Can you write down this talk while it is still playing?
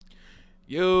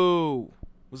Yo,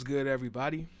 what's good,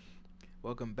 everybody?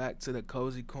 Welcome back to the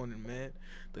Cozy Corner, man.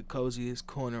 The coziest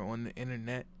corner on the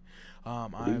internet.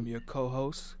 I am your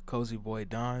co-host, Cozy Boy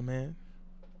Don, man,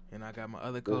 and I got my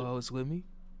other Yes, co-host with me.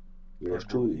 yours That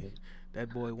boy, truly.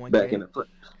 that boy, Back in 1K, the foot.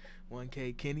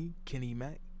 1K Kenny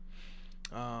Mac,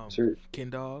 Sure. Ken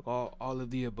Dog, all of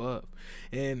the above,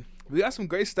 and we got some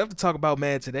great stuff to talk about,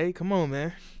 man. Today, come on,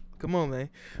 man. Come on, man.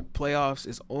 Playoffs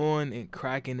is on and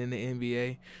cracking in the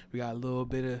NBA. We got a little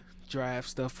bit of draft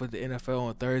stuff for the NFL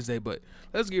on Thursday, but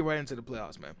let's get right into the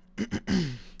playoffs,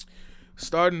 man.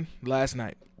 Starting last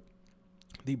night,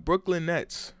 the Brooklyn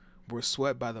Nets were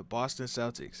swept by the Boston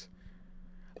Celtics.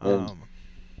 And Um,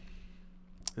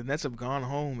 the Nets have gone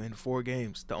home in 4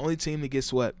 games. The only team to get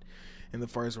swept in the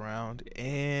first round.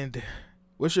 And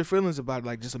what's your feelings about it?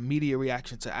 Like just immediate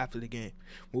reaction to after the game?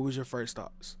 What was your first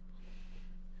thoughts?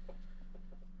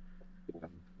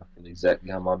 I feel exactly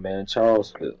how my man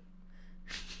Charles felt.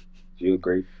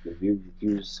 If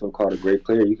you so called a great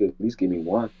player, you could at least give me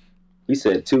one. He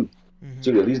said two. But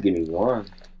you could at Hmm. least give me one.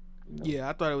 You know. Yeah,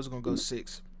 I thought it was gonna go Mm,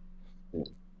 6. mm.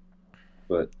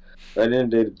 But at the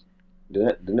end of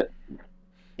the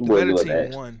The boys better was team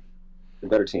ass. won. The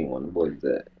better team won. The boys was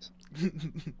ass.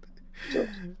 So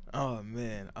Oh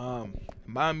man.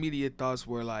 My immediate thoughts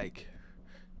were like,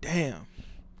 damn,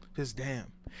 just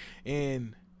damn.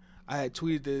 And I had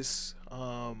tweeted this.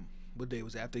 What day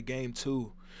was it? After game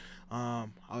 2? I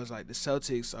was like, the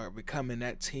Celtics are becoming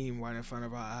that team right in front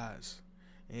of our eyes,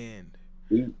 and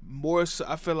we more so,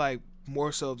 I feel like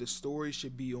more so the story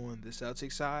should be on the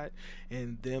Celtics side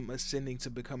and them ascending to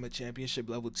become a championship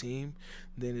level team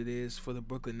than it is for the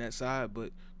Brooklyn Nets side.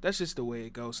 But that's just the way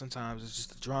it goes. Sometimes it's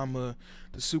just the drama,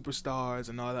 the superstars,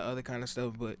 and all that other kind of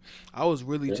stuff. But I was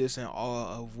really yeah, just in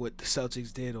awe of what the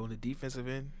Celtics did on the defensive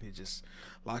end. They just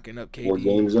locking up 4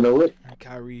 games KD in a row. and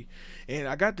Kyrie. And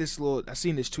I got this little. I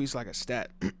seen this tweet's like a stat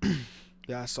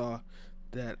that I saw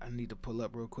that I need to pull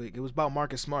up real quick. It was about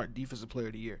Marcus Smart, Defensive Player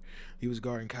of the Year. He was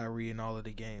guarding Kyrie in all of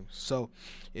the games. So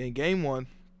in game 1,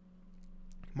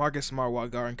 Marcus Smart while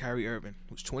guarding Kyrie Irving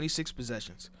was 26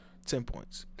 possessions, 10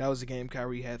 points. That was the game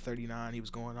Kyrie had 39. He was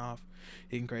going off,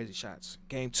 hitting crazy shots.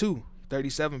 Game 2,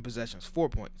 37 possessions, 4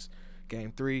 points.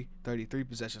 Game 3, 33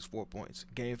 possessions, 4 points.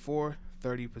 Game 4,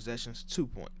 30 possessions, 2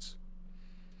 points.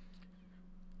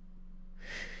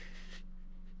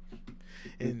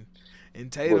 And and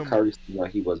Boy, Tatum Kyrie seemed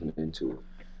like he wasn't into it.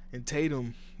 and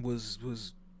Tatum was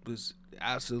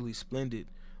absolutely splendid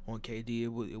on KD.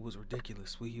 It was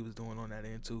ridiculous what he was doing on that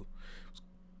end too. It was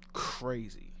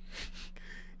crazy.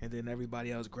 And then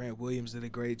everybody else, Grant Williams did a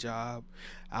great job.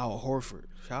 Al Horford,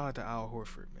 shout out to Al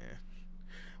Horford, man.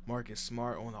 Marcus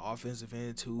Smart on the offensive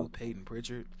end too. Peyton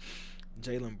Pritchard,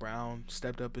 Jalen Brown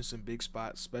stepped up in some big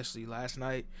spots, especially last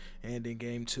night and in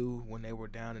game 2 when they were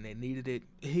down and they needed it.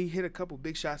 He hit a couple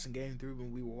big shots in game 3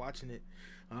 when we were watching it.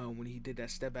 When he did that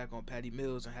step back on Patty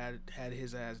Mills and had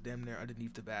his ass damn near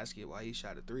underneath the basket while he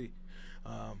shot a three.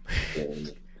 Um,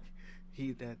 And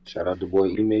he that shout out to boy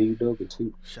Ime Udoka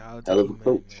too. Shout out to Hell of a Ime,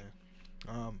 coach.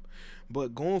 man.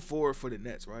 But going forward for the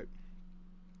Nets, right?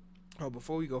 Oh,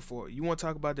 before we go forward, you want to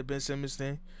talk about the Ben Simmons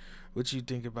thing? What you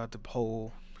think about the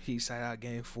whole he sat out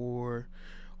game 4,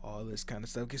 all this kind of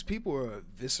stuff? Because people are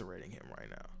eviscerating him right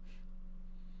now.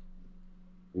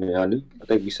 I mean, I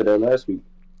think we said that last week.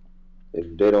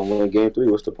 If they don't win game three,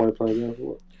 what's the point of playing game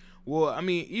four? Well, I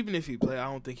mean, even if he played, I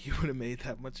don't think he would have made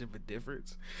that much of a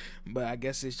difference. But I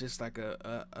guess it's just like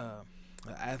a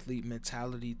athlete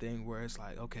mentality thing where it's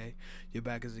like, okay, your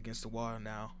back is against the wall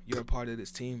now. You're a part of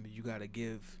this team, but you got to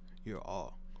give your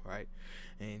all, right?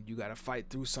 And you got to fight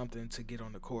through something to get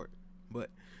on the court. But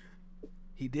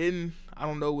he didn't. I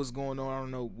don't know what's going on. I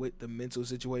don't know what the mental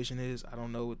situation is. I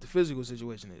don't know what the physical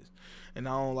situation is. And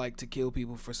I don't like to kill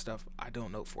people for stuff I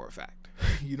don't know for a fact.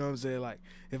 You know what I'm saying? Like,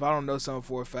 if I don't know something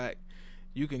for a fact,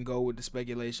 you can go with the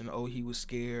speculation. Oh, he was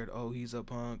scared. Oh, he's a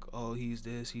punk. Oh, he's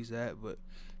this, he's that. But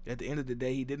at the end of the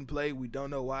day, he didn't play. We don't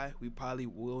know why. We probably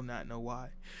will not know why.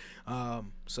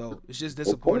 So it's just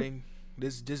What point? disappointing.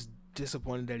 This just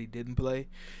disappointing that he didn't play,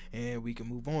 and we can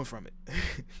move on from it.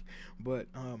 But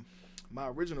my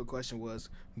original question was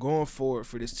going forward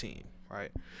for this team,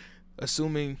 right? I'm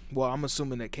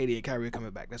assuming that Katie and Kyrie are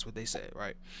coming back. That's what they said,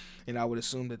 right? And I would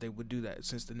assume that they would do that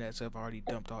since the Nets have already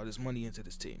dumped all this money into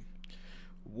this team.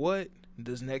 What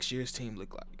does next year's team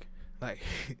look like? Like,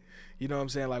 you know what I'm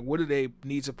saying? Like, what do they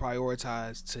need to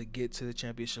prioritize to get to the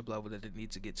championship level that they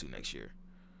need to get to next year?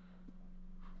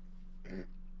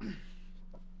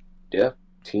 Depth,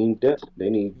 team depth. They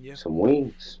need Yeah, some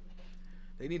wings.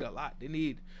 they need a lot.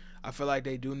 I feel like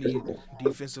they do need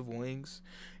defensive wings,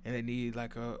 and they need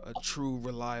like a true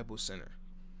reliable center.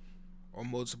 or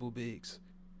multiple bigs.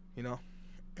 You know,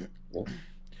 Yeah.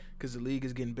 because the league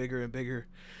is getting bigger and bigger,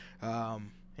 and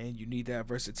you need that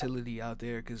versatility out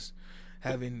there. Because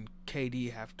having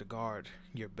KD have to guard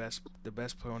the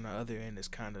best player on the other end is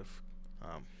kind of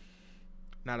um,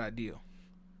 not ideal.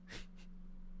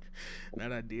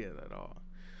 Not ideal at all.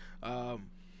 Um,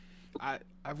 I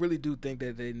really do think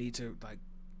that they need to, like,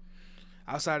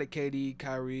 outside of KD,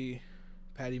 Kyrie,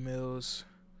 Patty Mills,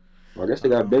 Well, I guess they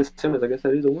got um, Ben Simmons. I guess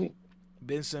that is a win.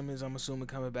 Ben Simmons. I'm assuming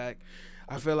coming back.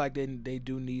 I feel like they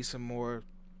do need some more.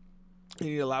 They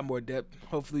need a lot more depth.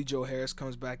 Hopefully Joe Harris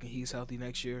comes back and he's healthy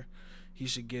next year. He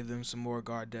should give them some more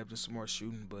guard depth and some more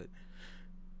shooting. But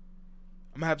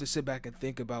I'm gonna have to sit back and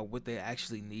think about what they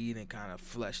actually need and kind of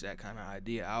flesh that kind of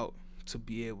idea out to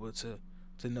be able to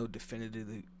know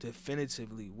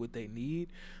definitively what they need.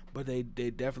 But they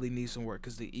definitely need some work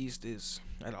because the East is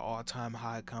at an all time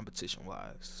high competition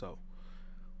wise. So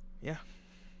yeah,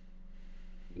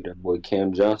 Get that boy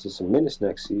Cam Johnson some minutes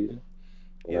next season.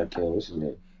 yeah, Not Cam, what's his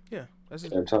name? yeah. That's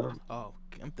just, Cam Thomas. oh,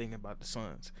 I'm thinking about the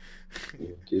Suns. Yeah,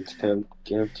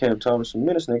 get Cam Thomas some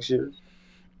minutes next year.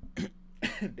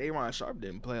 Dayron Sharp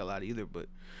didn't play a lot either, but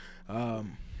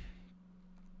um,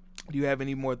 do you have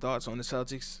any more thoughts on the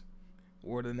Celtics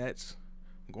or the Nets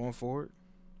going forward?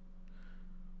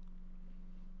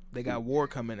 They got War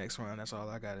coming next round. That's all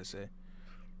I gotta say.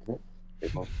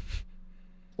 It's not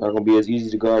gonna be as easy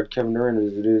to guard Kevin Durant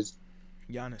as it is.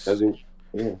 Giannis,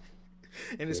 Yeah.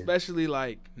 and especially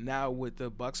like now what the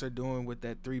Bucks are doing with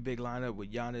that three big lineup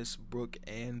with Giannis, Brook,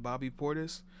 and Bobby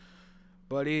Portis,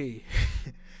 buddy.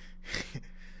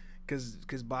 Cause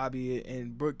Bobby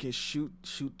and Brook can shoot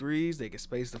threes. They can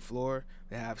space the floor.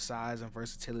 They have size and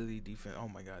versatility. Defense. Oh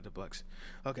my God, the Bucks.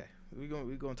 Okay, we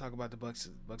gonna talk about the Bucks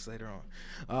later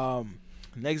on.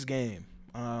 Next game.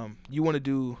 You want to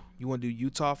do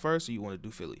Utah first, or you want to do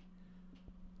Philly?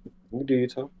 We do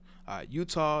Utah. All right,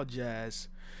 Utah Jazz,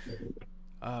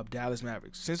 Dallas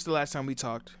Mavericks. Since the last time we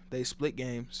talked, they split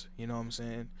games. You know what I'm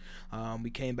saying? We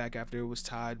came back after it was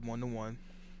tied 1-1.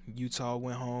 Utah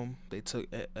went home. They took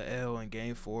a L in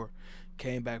Game 4.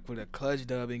 Came back with a clutch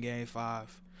dub in Game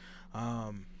 5.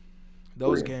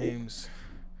 Those games.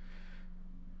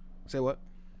 Say what?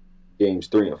 Games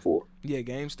 3 and 4. Yeah,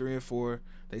 games 3 and 4.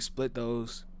 They split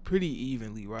those pretty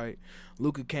evenly, right?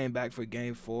 Luka came back for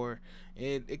Game 4.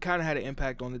 It kind of had an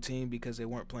impact on the team because they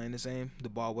weren't playing the same. The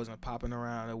ball wasn't popping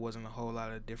around. There wasn't a whole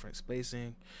lot of different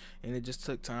spacing. And it just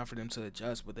took time for them to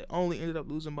adjust. But they only ended up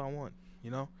losing by 1,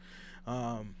 you know?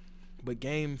 But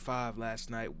Game 5 last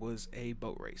night was a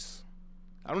boat race.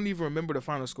 I don't even remember the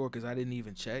final score because I didn't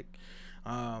even check.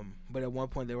 But at one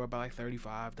point they were about like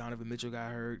 35. Donovan Mitchell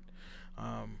got hurt.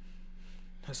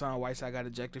 Hassan Whiteside got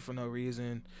ejected for no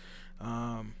reason.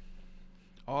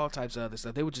 All types of other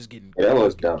stuff. They were just getting. Yeah, that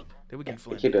was dumb. They were getting They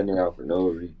flipped. kicked that nigga out for no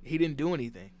reason. He didn't do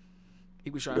anything. He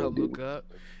was trying to help Luka up,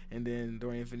 and then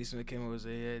Dorian Finney-Smith came over and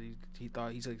said he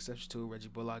thought he took exception to it. Reggie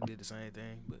Bullock did the same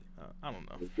thing, but I don't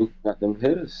know. Luka got them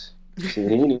hitters. See, he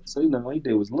didn't even say nothing. All he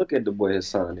did was look at the boy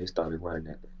Hassan. They started running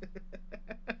at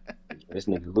him. This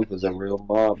nigga Luka's a real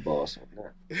mob boss on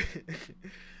that.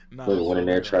 Nah, But went in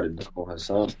there try to dunk on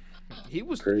Hassan. He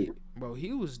was Crazy.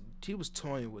 he was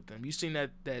toying with them. You seen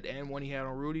that and one he had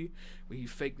on Rudy where he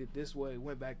faked it this way,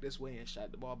 went back this way, and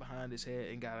shot the ball behind his head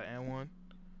and got an and one.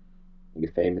 The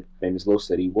famous Low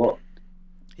said he walked.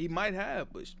 He might have,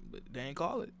 but they ain't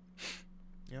call it.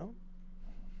 You know.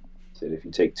 Said if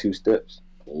you take 2 steps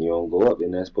and you don't go up,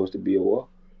 then that's supposed to be a walk.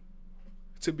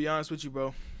 To be honest with you,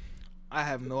 bro, I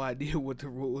have no idea what the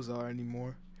rules are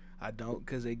anymore. I don't,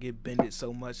 because they get bended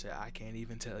so much that I can't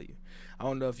even tell you. I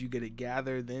don't know if you get a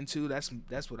gather then 2. That's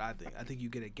what I think. I think you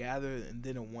get a gather and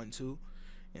then a 1-2,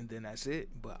 and then that's it.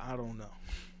 But I don't know.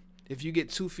 If you get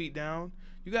 2 feet down,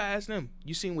 you gotta ask them.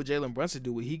 You seen what Jalen Brunson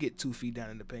do when he get 2 feet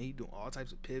down in the paint? He doing all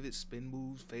types of pivots, spin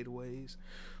moves, fadeaways,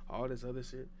 all this other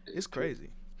shit. It's crazy.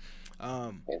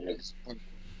 And it's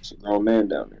a grown man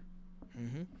down there.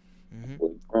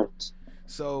 What he runs.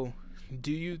 So,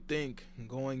 do you think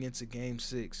going into Game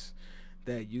 6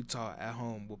 that Utah at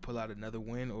home will pull out another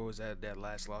win, or was that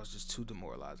last loss just too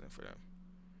demoralizing for them?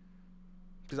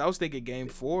 Because I was thinking Game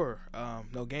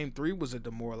 3 was a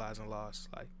demoralizing loss.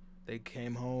 Like, they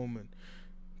came home and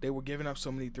they were giving up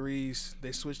so many threes.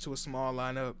 They switched to a small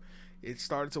lineup. It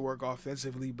started to work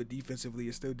offensively, but defensively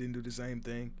it still didn't do the same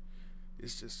thing.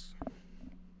 It's just,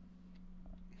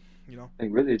 you know. I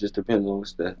think really it just depends on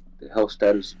what's the health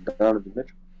status of Donovan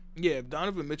Mitchell. Yeah, if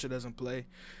Donovan Mitchell doesn't play,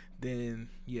 then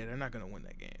yeah, they're not gonna win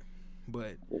that game.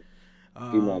 But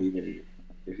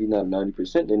if he's not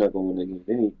 90%, they're not gonna win that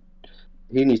game.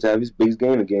 He needs to have his biggest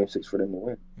game in Game 6 for them to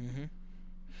win.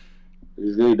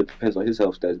 It really depends on his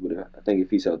health stats, but I think if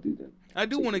he's healthy, then I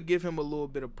do take want to it. give him a little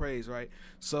bit of praise, right?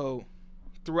 So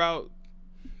throughout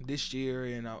this year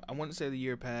and I want to say the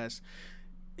year past,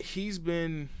 he's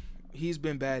been he's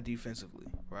been bad defensively,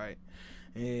 right?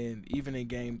 And even in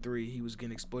game 3, he was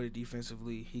getting exploited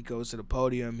defensively. He goes to the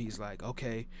podium. He's like,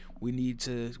 "Okay, we need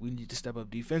to step up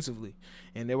defensively."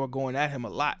 And they were going at him a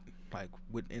lot. Like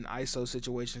in ISO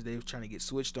situations, they were trying to get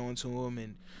switched on to him,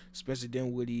 and Spencer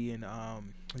Dinwiddie and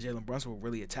Jalen Brunson were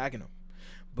really attacking him.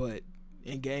 But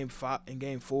in game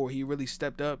 4, he really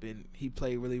stepped up and he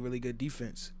played really, really good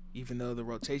defense. Even though the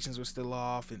rotations were still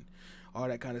off and all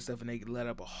that kind of stuff, and they let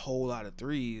up a whole lot of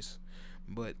threes,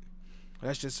 but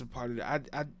that's just a part of it. I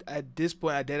at this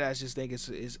point, I dead ass just think it's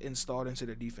installed into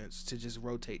their defense to just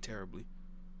rotate terribly,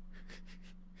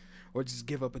 or just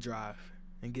give up a drive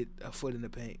and get a foot in the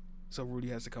paint, so Rudy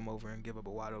has to come over and give up a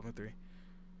wide open three.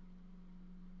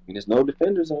 And there's no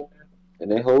defenders on there, and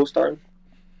they whole starting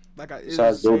It was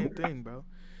besides the same Gobert. thing, bro.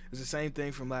 It's the same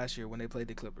thing from last year when they played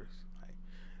the Clippers. Like,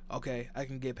 okay, I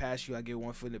can get past you. I get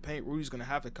one foot in the paint. Rudy's gonna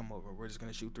have to come over. We're just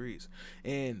gonna shoot threes,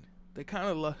 and they kind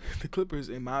of the Clippers,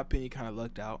 in my opinion, kind of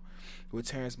lucked out with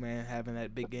Terrence Mann having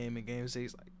that big game in Game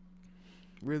 6. Like,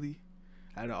 really,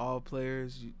 out of all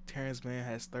players, Terrence Mann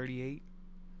has 38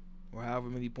 or however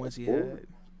many points he had.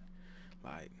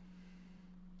 Like,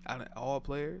 out of all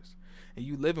players, and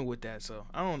you living with that. So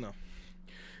I don't know.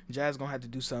 Jazz gonna have to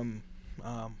do something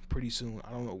pretty soon.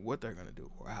 I don't know what they're gonna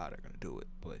do or how they're gonna do it,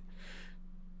 but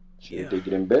Shit, if yeah, they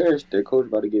get embarrassed, their coach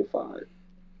about to get fired.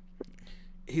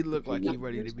 he looked If he like he wins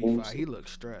ready to this be game, fired. He looked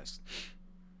stressed.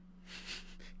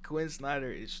 Quinn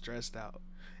Snyder is stressed out.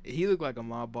 He looked like a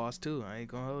mob boss too. I ain't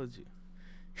gonna hold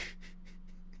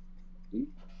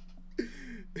you.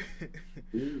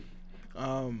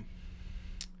 um,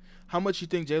 how much you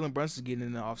think Jalen Brunson's getting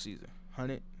in the offseason?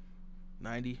 100,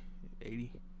 90,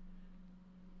 80?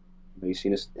 you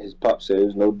seen his pop said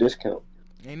there's no discount.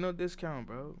 Ain't no discount,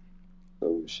 bro.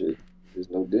 So shit, there's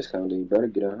no discount. Then you better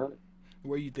get 100.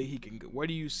 Where you think he can go? Where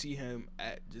do you see him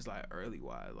at, just like early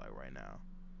wise, like right now?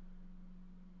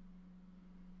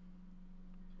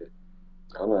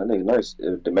 I don't know. I think it's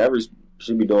nice. The Mavericks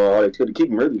should be doing all they could to keep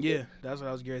him early. Yeah, that's what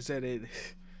I was gonna say. That you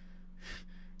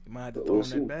might have to But throw we'll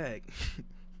him see. that bag.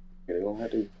 Yeah, they gonna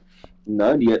have to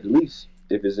 90 at least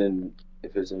if it's in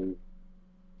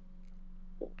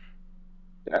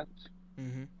Dallas.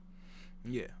 Mhm.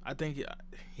 Yeah, I think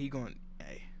he going.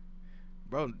 Hey,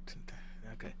 bro.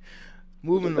 Okay, The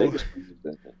moving on. Lakers can use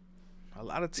that thing. A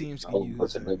lot of teams I can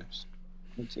was use the him. Lakers.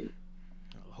 Good team.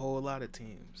 A whole lot of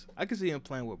teams. I can see him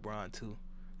playing with Bron too,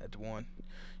 at the one.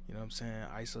 You know what I'm saying?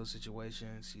 ISO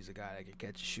situations. He's a guy that can catch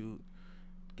and shoot,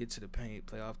 get to the paint,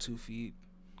 play off 2 feet,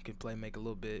 can play make a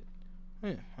little bit.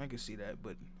 Yeah, I can see that.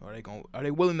 But are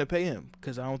they willing to pay him?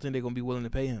 Because I don't think they're gonna be willing to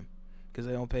pay him. Because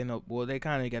they don't pay no. Well, they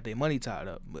kind of got their money tied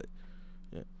up, but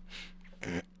yeah.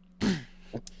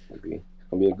 It's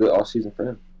gonna be a good off season for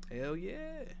him. Hell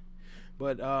yeah.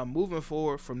 But moving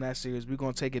forward from that series, we're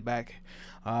gonna take it back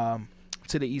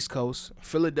to the East Coast.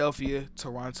 Philadelphia,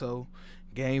 Toronto,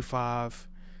 Game 5.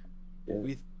 Yeah.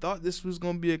 We thought this was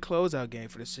gonna be a closeout game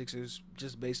for the Sixers,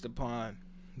 just based upon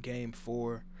Game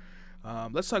 4.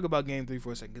 Let's talk about Game 3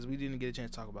 for a second, because we didn't get a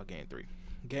chance to talk about Game 3.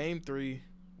 Game 3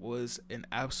 was an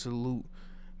absolute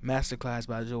masterclass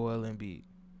by Joel Embiid.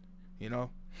 You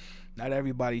know, not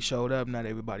everybody showed up, not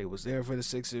everybody was there for the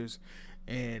Sixers,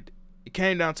 and it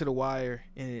came down to the wire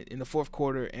in the fourth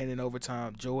quarter and in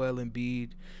overtime. Joel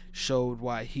Embiid showed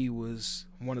why he was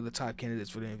one of the top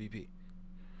candidates for the MVP.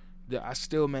 I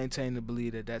still maintain to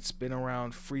believe that spin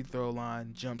around free throw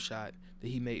line jump shot that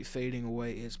he made fading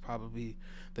away is probably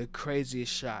the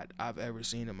craziest shot I've ever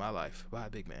seen in my life by a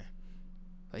big man.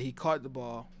 Like, he caught the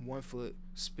ball, 1 foot,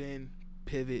 spin,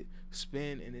 pivot,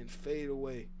 spin, and then fade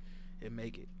away and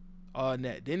make it all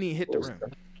net. Then he hit the rim.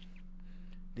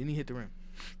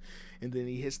 And then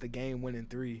he hits the game-winning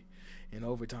 3 in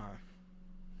overtime.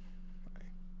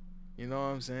 You know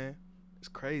what I'm saying? It's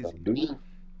crazy.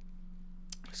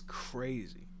 It's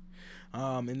crazy.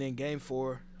 And then Game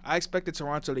 4, I expected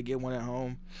Toronto to get one at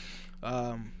home.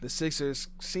 The Sixers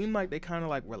seemed like they kind of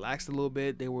like relaxed a little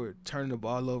bit. They were turning the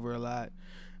ball over a lot.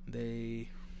 They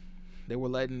were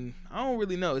letting, I don't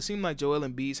really know. It seemed like Joel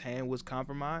Embiid's hand was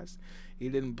compromised. He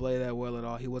didn't play that well at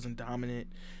all. He wasn't dominant,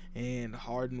 and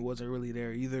Harden wasn't really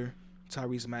there either.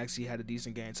 Tyrese Maxey had a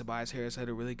decent game. Tobias Harris had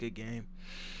a really good game.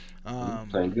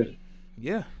 Playing good.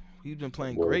 Yeah, he's been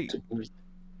playing great.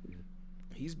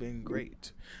 He's been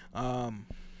great.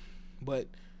 But,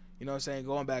 you know what I'm saying,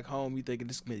 going back home, you thinking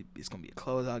it's going to be a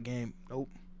closeout game. Nope.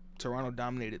 Toronto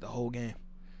dominated the whole game.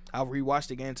 I rewatched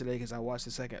the game today because I watched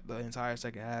the entire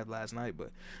second half last night,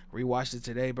 but rewatched it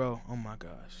today, bro. Oh my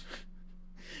gosh,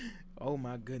 oh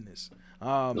my goodness. No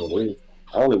Um, way.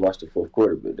 I only watched the fourth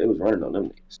quarter, but they was running on them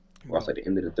niggas. Watched bro, like the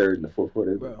end of the third and the fourth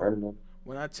quarter, they was bro, running on.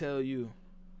 when I tell you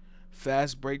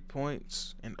fast break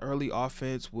points and early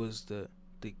offense was the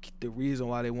reason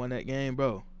why they won that game,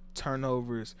 bro.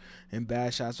 Turnovers and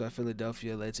bad shots by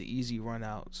Philadelphia led to easy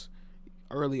runouts.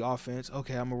 Early offense,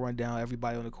 okay, I'm gonna run down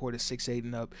everybody on the court at 6'8"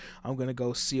 and up. I'm gonna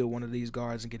go seal one of these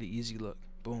guards and get an easy look.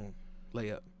 Boom,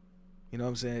 layup. You know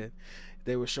what I'm saying?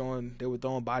 They were throwing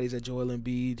bodies at Joel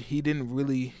Embiid. He didn't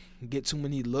really get too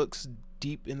many looks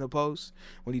deep in the post.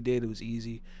 When he did, it was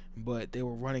easy. But they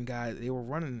were running guys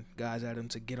at him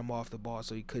to get him off the ball,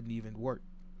 so he couldn't even work.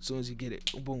 As soon as he get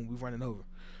it, boom, we running over.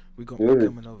 We coming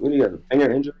over. What do you got? A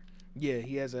finger injury? Yeah,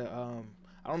 he has a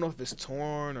I don't know if it's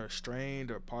torn or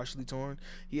strained or partially torn.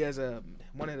 He has a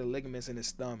one of the ligaments in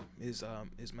his thumb is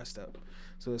messed up,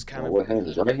 so it's kind Oh, of what hand?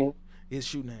 His right hand? his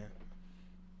shooting hand.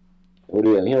 What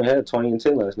do you? He only had 20 and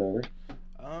 10 last night, right?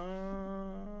 I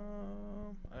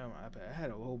don't know, I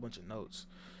had a whole bunch of notes.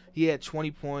 He had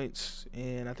 20 points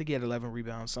and I think he had 11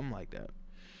 rebounds, something like that.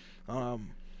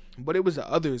 But it was the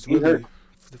others He really hurt.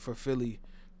 for Philly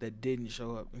that didn't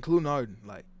show up, including Harden.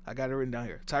 Like I got it written down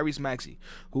here. Tyrese Maxey,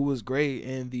 who was great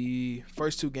in the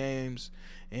first two games,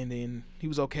 and then he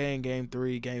was okay in game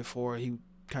 3, game 4 he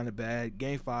kind of bad.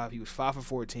 Game 5 he was 5 for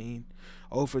 14,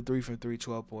 0 for 3 from 3,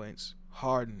 12 points.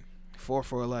 Harden 4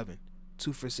 for 11,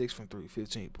 2 for 6 from 3,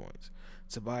 15 points.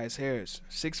 Tobias Harris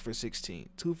 6 for 16,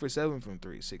 2 for 7 from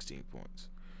 3, 16 points.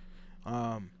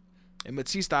 And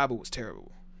Matisse Thybulle was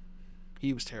terrible.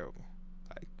 He was terrible.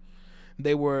 Like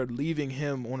they were leaving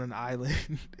him on an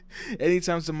island.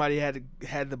 Anytime somebody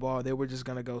had the ball, they were just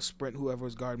gonna go sprint whoever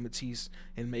was guarding Matisse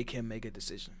and make him make a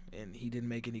decision. And he didn't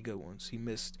make any good ones. He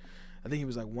missed. I think he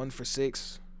was like 1 for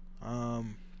 6.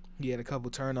 He had a couple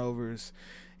turnovers,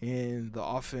 and the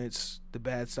offense, the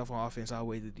bad stuff on offense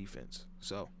outweighed the defense.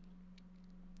 So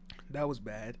that was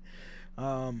bad.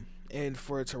 And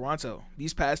for Toronto,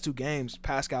 these past two games,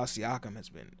 Pascal Siakam has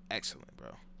been excellent,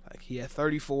 bro. Like he had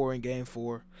 34 in game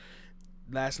 4.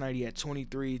 Last night he had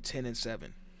 23, 10, and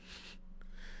 7.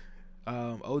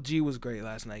 OG was great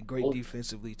last night. Great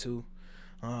defensively too.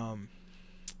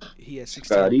 He had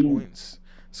 16 points.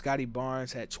 Scotty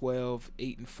Barnes had 12,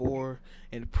 8 and 4,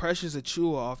 and Precious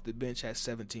Achiuwa off the bench had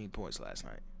 17 points last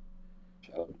night.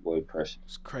 Shout out to boy Precious.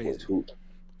 It's crazy.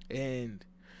 And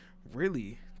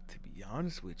really, to be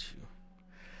honest with you,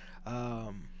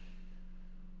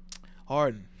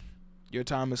 Harden, your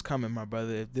time is coming, my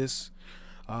brother. If this,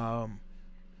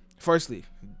 firstly,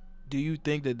 do you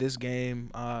think that this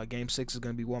game, game 6, is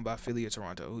going to be won by Philly or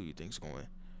Toronto? Who do you think is going to win?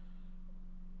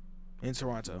 In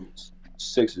Toronto.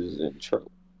 Sixers in trouble.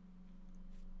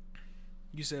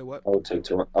 You said what? I would take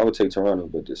Toronto,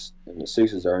 but the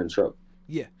Sixers are in trouble.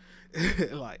 Yeah.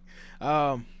 Like,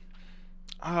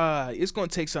 it's going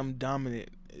to take some dominant.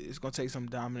 It's going to take some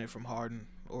dominant from Harden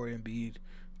or Embiid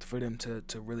for them to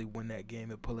really win that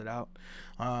game and pull it out.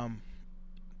 I'm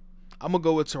gonna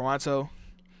go with Toronto,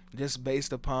 just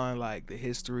based upon like the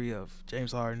history of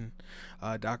James Harden,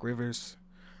 Doc Rivers.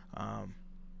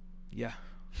 Yeah.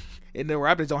 And the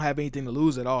Raptors don't have anything to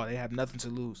lose at all. They have nothing to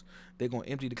lose. They're gonna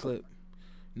empty the clip.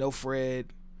 No Fred,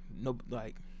 no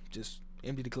just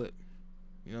empty the clip.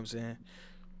 You know what I'm saying?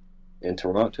 In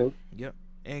Toronto? Yep.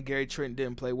 And Gary Trent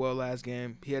didn't play well last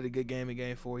game. He had a good game in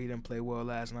game 4. He didn't play well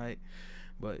last night.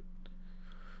 But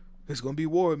it's gonna be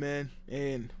war, man.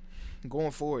 And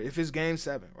going forward, if it's game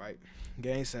 7, right?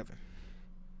 Game 7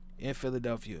 in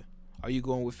Philadelphia, are you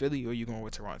going with Philly or are you going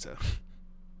with Toronto?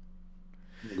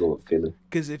 I'm go with Philly.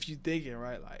 Because if you're thinking,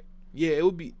 right, like, yeah, it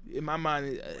would be, in my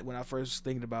mind, when I first was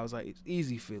thinking about it, I was like, it's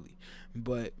easy Philly.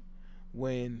 But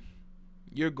when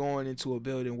you're going into a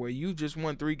building where you just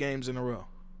won 3 games in a row,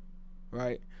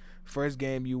 right? First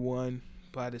game you won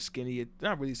by the skinny,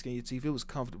 not really skinny teeth, it was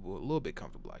comfortable, a little bit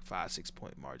comfortable, like 5-6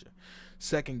 point margin.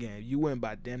 Second game, you win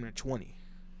by damn near 20.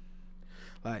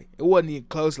 Like, it wasn't even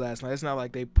close last night. It's not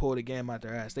like they pulled a game out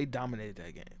their ass. They dominated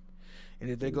that game. And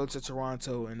if they go to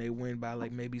Toronto and they win by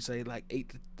like maybe say like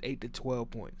 8 to 12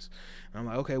 points, I'm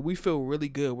like, okay, we feel really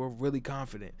good. We're really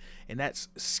confident, and that's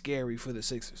scary for the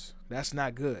Sixers. That's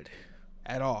not good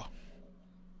at all.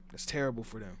 That's terrible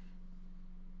for them.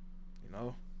 You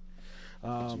know.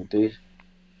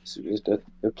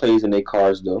 It plays in their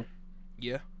cards though.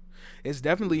 Yeah, it's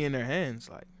definitely in their hands.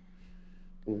 Like,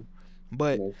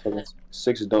 but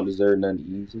Sixers don't deserve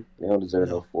nothing easy. They don't deserve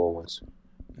no 4-1.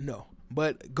 No.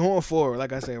 But going forward,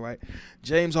 like I say, right,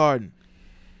 James Harden,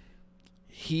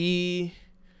 he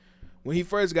when he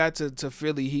first got to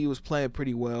Philly, he was playing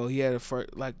pretty well. He had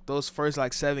those first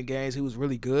 7 games, he was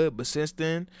really good. But since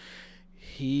then,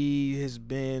 he has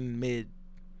been mid,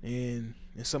 and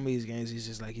in some of these games, he's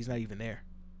just like he's not even there.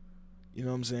 You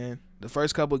know what I'm saying? The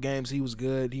first couple of games, he was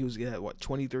good. He was at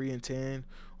 23-10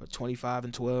 or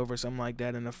 25-12 or something like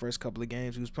that in the first couple of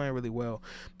games. He was playing really well.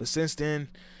 But since then,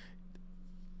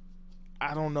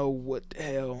 I don't know what the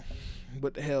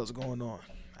hell is going on.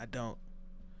 I don't.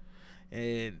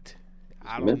 And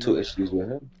I don't Mental know. issues with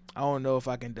him. I don't know if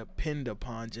I can depend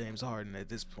upon James Harden at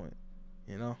this point.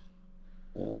 You know?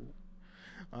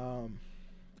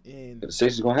 And The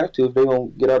Sixers gonna have to if they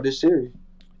don't get out this series.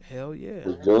 Hell yeah.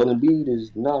 Because Joel Embiid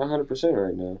is not 100%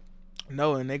 right now.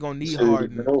 No, and they're gonna need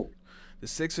Harden. The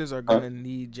Sixers are gonna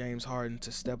need James Harden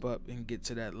to step up and get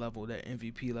to that level, that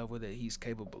MVP level that he's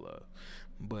capable of.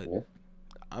 But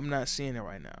I'm not seeing it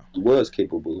right now. He was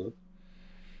capable of.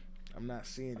 I'm not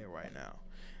seeing it right now.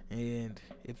 And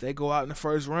if they go out in the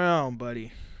first round,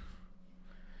 buddy,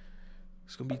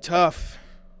 it's gonna be tough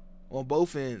on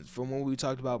both ends, from when we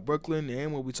talked about Brooklyn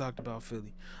and when we talked about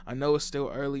Philly. I know it's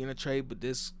still early in the trade, but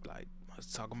this, I was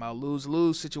talking about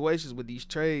lose-lose situations with these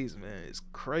trades, man. It's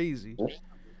crazy.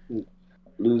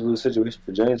 Lose-lose situation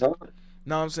for James Harden.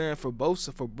 No, I'm saying for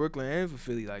Brooklyn and for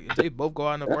Philly. Like, if they both go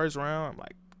out in the first round, I'm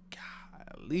like,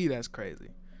 golly, that's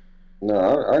crazy. No,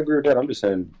 I agree with that. I'm just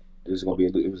saying it was a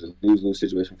lose-lose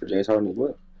situation for James Harden as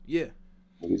well. Yeah.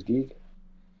 Niggas geek.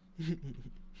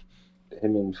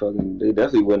 Him and they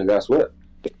definitely wouldn't have got swept.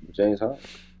 James Harden.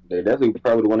 They definitely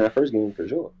probably won that first game for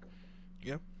sure.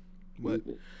 Yeah. But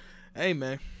hey,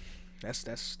 man, that's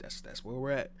where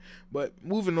we're at. But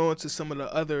moving on to some of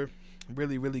the other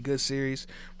really, really good series,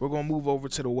 we're gonna move over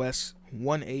to the West.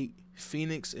 1-8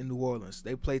 Phoenix and New Orleans.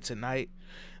 They play tonight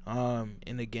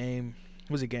in the game.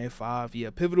 Was it game 5?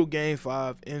 Yeah, pivotal game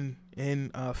 5 in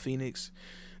Phoenix.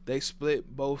 They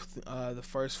split both the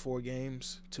first 4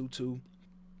 games 2-2.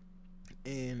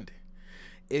 And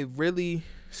it really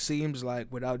seems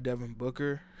like without Devin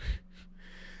Booker,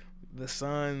 the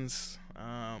Suns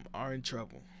are in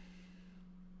trouble.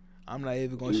 I'm not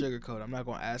even going to sugarcoat. I'm not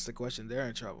going to ask the question. They're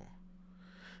in trouble.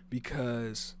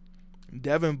 Because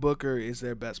Devin Booker is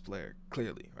their best player,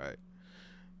 clearly, right?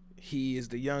 He is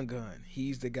the young gun.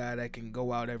 He's the guy that can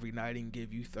go out every night and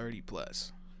give you 30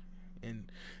 plus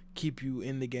and keep you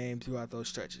in the game throughout those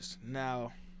stretches.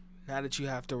 Now that you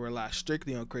have to rely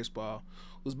strictly on Chris Paul,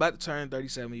 who's about to turn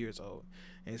 37 years old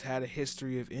and has had a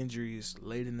history of injuries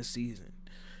late in the season,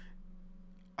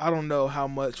 I don't know how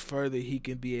much further he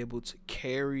can be able to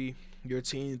carry your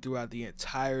team throughout the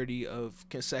entirety of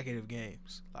consecutive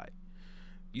games. Like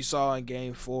you saw in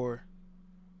game 4,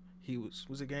 he was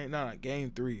it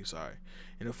game 3, sorry.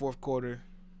 In the fourth quarter,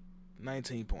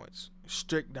 19 points.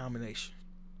 Strictly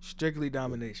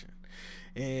domination.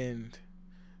 And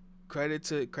credit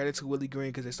to Willie Green,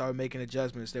 because they started making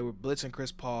adjustments. They were blitzing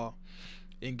Chris Paul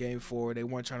in game 4. They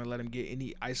weren't trying to let him get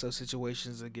any ISO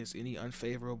situations against any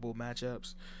unfavorable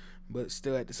matchups. But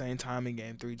still, at the same time, in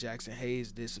game 3, Jackson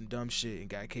Hayes did some dumb shit and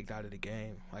got kicked out of the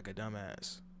game like a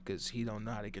dumbass because he don't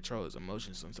know how to control his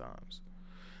emotions sometimes.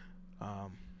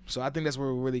 So I think that's where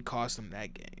it really cost him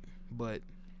that game. But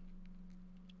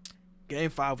game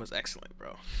 5 was excellent,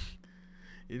 bro.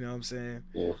 You know what I'm saying?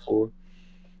 Yeah, 4.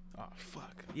 Oh,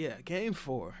 fuck. Yeah, game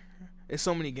 4. There's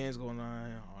so many games going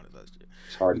on.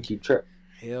 It's hard to keep track.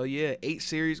 Hell yeah. 8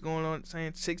 series going on at the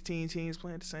same 16 teams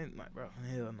playing at the same night, bro.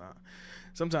 Hell nah.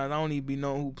 Sometimes I don't even be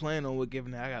knowing who playing on what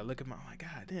given day. I gotta look at like,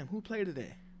 God damn, who played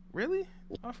today? Really?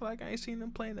 I feel like I ain't seen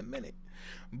them play in a minute.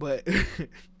 But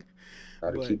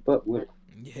gotta keep up with it.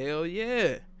 Hell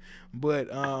yeah. But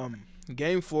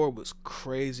game 4 was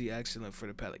crazy excellent for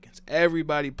the Pelicans.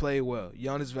 Everybody played well.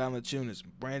 Jonas Valanciunas,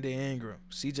 Brandon Ingram,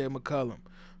 CJ McCollum,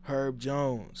 Herb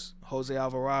Jones, Jose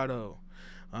Alvarado,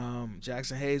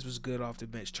 Jackson Hayes was good off the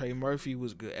bench. Trey Murphy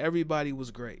was good. Everybody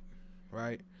was great,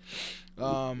 right?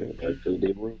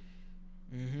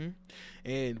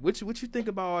 And what you think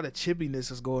about all the chippiness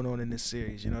that's going on in this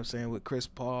series? You know what I'm saying, with Chris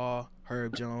Paul,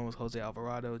 Herb Jones, Jose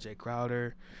Alvarado, Jay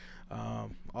Crowder,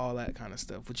 all that kind of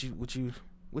stuff. What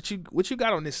you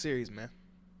got on this series, man?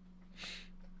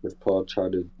 Chris Paul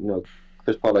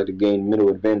like to gain mental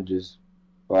advantages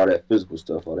for all that physical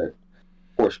stuff, all that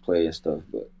horseplay and stuff,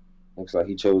 but looks like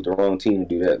he chose the wrong team to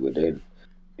do that with.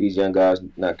 These young guys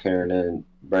not carrying in.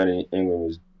 Brandon Ingram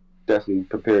is definitely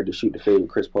prepared to shoot the fade with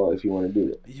Chris Paul if you want to do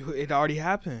that. It already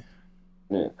happened.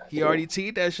 Yeah. He already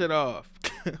teed that shit off.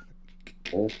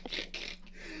 Yeah.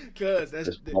 Cause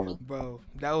bro,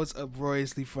 that was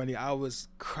uproariously funny. I was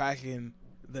cracking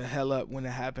the hell up when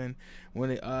it happened. When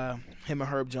him and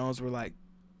Herb Jones were like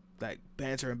like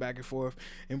bantering back and forth,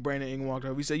 and Brandon Ingram walked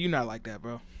over. He said, "You're not like that,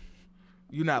 bro.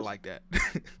 You're not like that."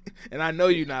 And I know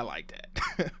you're not like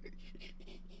that.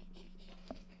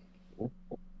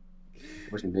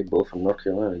 They both from North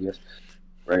Carolina, I guess.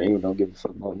 Right? Ingram don't give a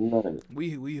fuck about none.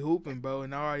 we hooping, bro,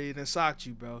 and I already done socked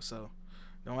you, bro. So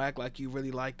don't act like you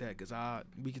really like that, cause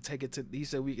we could take it to. He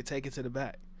said we could take it to the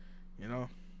back, you know.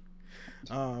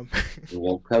 Um,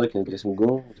 Young Pelican get some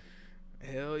goons.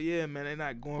 Hell yeah, man. They're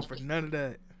not going for none of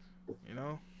that, you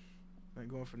know. Not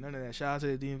going for none of that. Shout out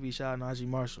to the DMV. Shout out to Najee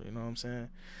Marshall. You know what I'm saying?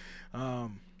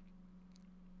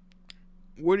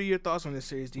 What are your thoughts on this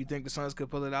series? Do you think the Suns could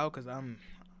pull it out? Cause I mean,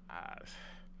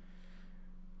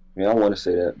 I want to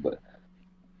say that, but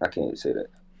I can't say that.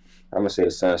 I'm gonna say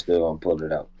the Suns still gonna pull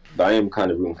it out, but I am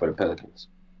kind of rooting for the Pelicans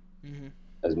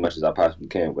as much as I possibly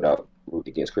can without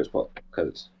rooting against Chris Paul,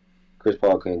 because Chris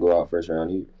Paul can't go out first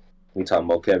round either. We talking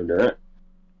about Kevin Durant.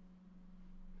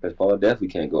 Chris Paul definitely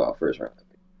can't go out first round.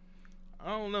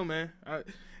 I don't know, man.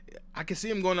 I can see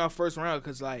him going out first round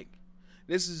because like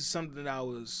this is something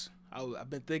that I've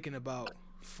been thinking about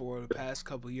for the past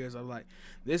couple of years. I'm like,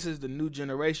 this is the new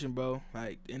generation, bro.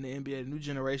 Like in the NBA, the new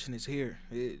generation is here.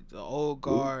 The old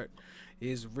guard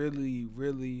is really,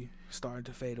 really starting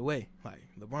to fade away. Like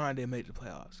LeBron didn't make the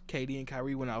playoffs. KD and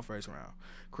Kyrie went out first round.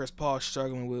 Chris Paul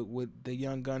struggling with the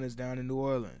young gunners down in New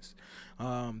Orleans.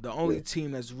 The only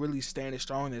team that's really standing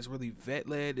strong, that's really vet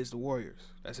led, is the Warriors.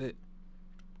 That's it.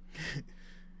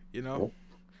 You know,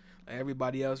 like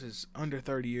everybody else is under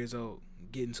 30 years old,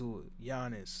 getting to it.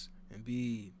 Giannis,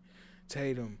 Embiid,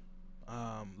 Tatum,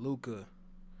 Luka,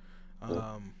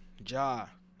 Ja,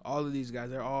 all of these guys,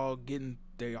 they're all getting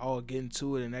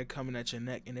to it, and they're coming at your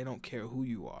neck, and they don't care who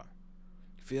you are.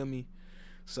 You feel me?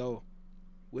 So,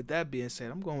 with that being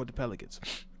said, I'm going with the Pelicans.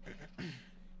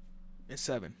 It's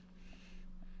 7.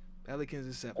 Pelicans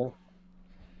is 7.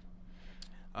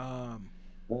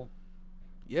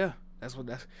 Yeah, that's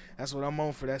what I'm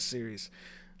on for that series.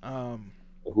 Who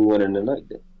won in the night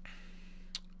then?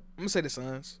 I'm gonna say the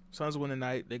Suns. Suns win the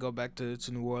night. They go back to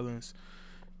New Orleans,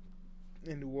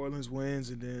 and New Orleans wins.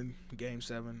 And then Game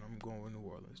 7, I'm going with New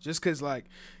Orleans. Just because, like,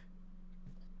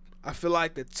 I feel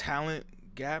like the talent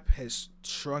gap has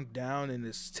shrunk down and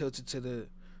is tilted to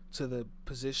the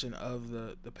position of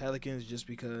the Pelicans, just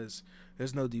because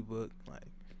there's no D book, like,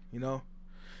 you know,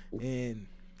 and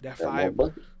that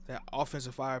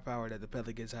offensive firepower that the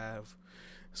Pelicans have.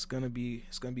 It's gonna be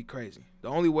crazy. The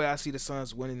only way I see the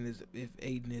Suns winning is if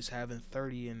Ayton is having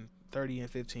 30 and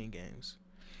 15 games.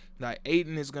 Like,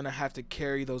 Ayton is gonna have to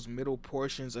carry those middle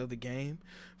portions of the game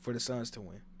for the Suns to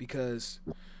win, because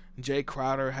Jay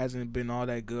Crowder hasn't been all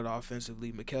that good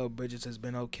offensively. Mikal Bridges has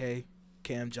been okay.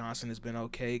 Cam Johnson has been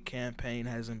okay. Cam Payne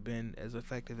hasn't been as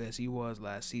effective as he was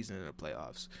last season in the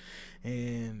playoffs,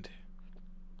 and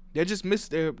they're just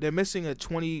they're missing a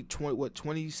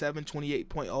 27, 28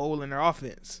 point hole in their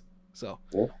offense. So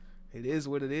it is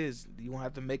what it is. You won't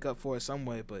have to make up for it some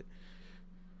way, but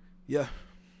yeah,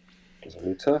 it's gonna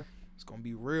be tough. It's gonna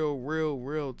be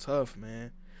real tough,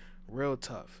 man. Real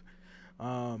tough.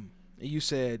 You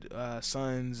said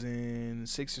Suns in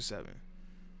 6 or 7.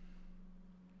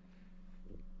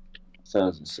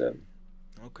 Suns in 7.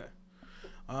 Okay.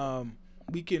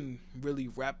 We can really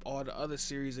wrap all the other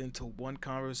series into one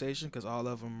conversation because all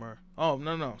of them are. Oh,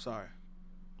 no, sorry.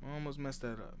 I almost messed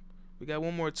that up. We got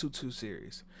one more 2-2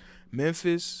 series.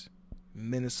 Memphis,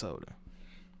 Minnesota.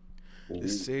 The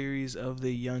series of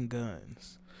the young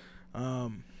guns.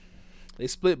 They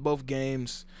split both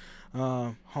games,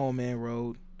 home and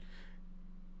road.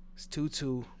 It's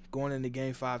 2-2. Going into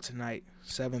Game 5 tonight,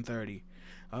 7:30.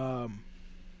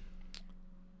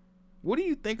 What do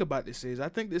you think about this series? I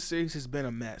think this series has been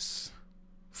a mess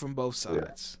from both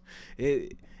sides.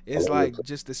 It's like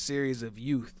just a series of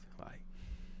youth, like,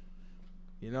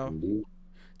 you know,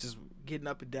 just getting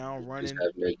up and down, running.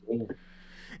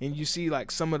 And you see,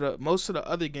 like, most of the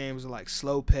other games are like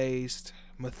slow paced,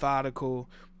 methodical,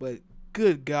 but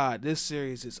good God, this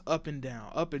series is up and down,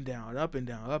 up and down, up and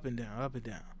down, up and down, up and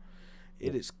down.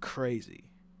 It is crazy.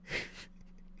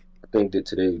 I think that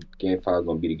today Game 5 is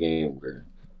gonna be the game where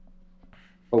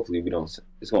hopefully we don't.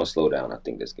 It's gonna slow down. I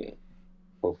think this game.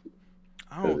 Hopefully.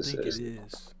 I don't think it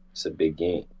is. It's a big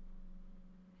game.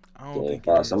 I don't think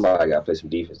it is. Somebody gotta play some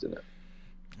defense in there.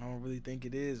 I don't really think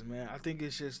it is, man. I think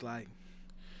it's just like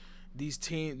these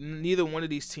teams. Neither one of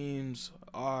these teams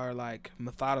are like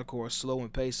methodical or slow in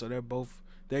pace. So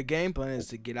their game plan is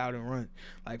to get out and run.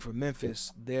 Like for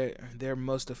Memphis, they're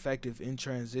most effective in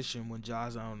transition when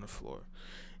Ja's on the floor,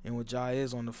 and when Ja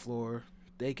is on the floor,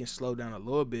 they can slow down a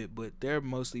little bit, but they're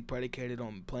mostly predicated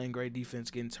on playing great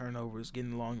defense, getting turnovers,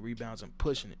 getting long rebounds, and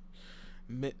pushing it.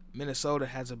 Minnesota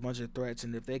has a bunch of threats,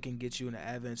 and if they can get you in an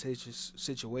advantageous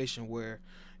situation where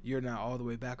you're not all the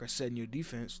way back or setting your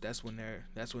defense, that's when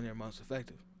they're most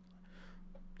effective.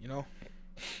 You know,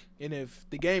 and if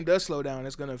the game does slow down,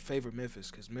 it's gonna favor Memphis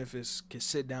because Memphis can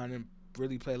sit down and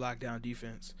really play lockdown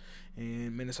defense,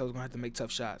 and Minnesota's gonna have to make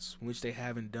tough shots, which they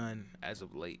haven't done as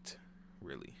of late,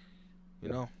 really. You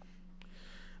know,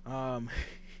 um,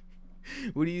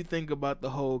 what do you think about the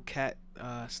whole cat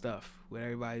stuff with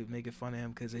everybody making fun of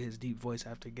him because of his deep voice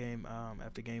after game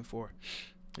 4?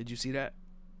 Did you see that?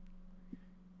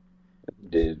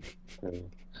 Did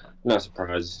not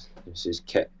surprised. It's just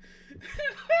Cat.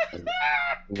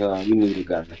 We need a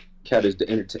guy. Cat is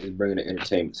bringing the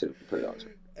entertainment to the playoffs.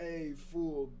 Hey,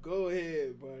 fool, go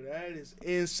ahead, bro. That is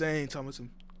insane. Thomas,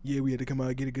 yeah, we had to come out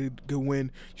and get a good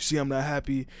win. You see, I'm not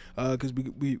happy because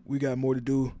we got more to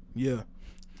do. Yeah,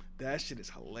 that shit is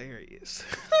hilarious.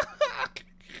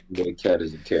 The Cat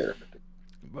is a character.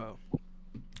 Bro.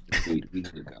 We need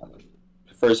a guy.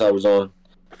 First I was on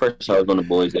the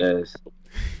boys' ass.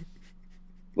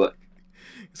 But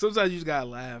sometimes you just gotta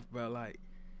laugh, bro. Like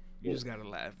you just gotta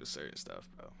laugh at certain stuff,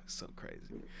 bro. It's so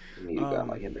crazy. We need a guy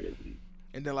like him in the league.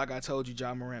 And then, like I told you,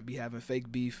 John Morant be having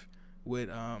fake beef with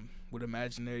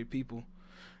imaginary people.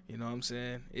 You know what I'm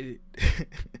saying?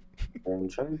 I'm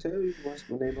trying to tell you,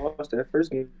 when they lost that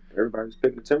first game, everybody was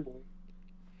picking the Timberwolves.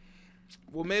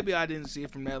 Well, maybe I didn't see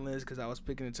it from that lens because I was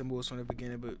picking the Timberwolves from the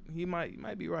beginning, but he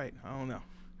might be right. I don't know.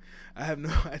 I have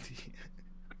no idea.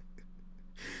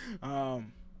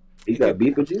 He got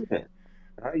beef with you, man.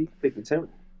 How you pick the Timberwolves?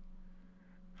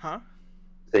 Huh?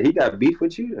 So he got beef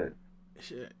with you, then.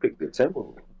 Shit. Pick the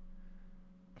Timberwolves.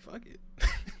 Fuck it.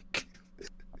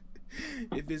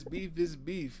 If it's beef, it's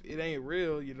beef. It ain't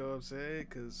real, you know what I'm saying?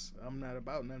 Because I'm not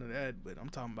about none of that, but I'm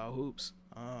talking about hoops.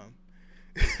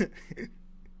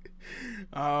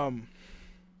 Damn.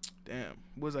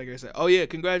 What was I gonna say? Oh yeah,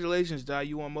 congratulations, Jai.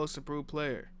 You won Most Improved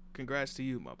Player. Congrats to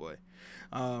you, my boy.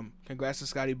 Congrats to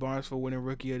Scotty Barnes for winning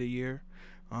Rookie of the Year.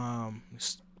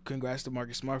 Congrats to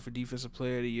Marcus Smart for Defensive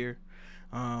Player of the Year.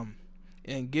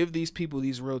 And give these people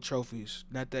these real trophies,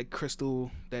 not that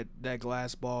crystal, that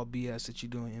glass ball BS that you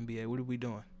do in NBA. What are we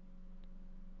doing?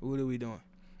 What are we doing?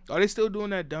 Are they still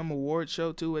doing that dumb award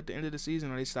show too at the end of the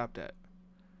season, or they stopped that?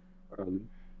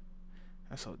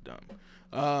 That's so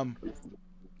dumb.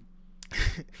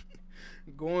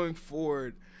 Going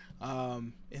forward,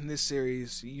 in this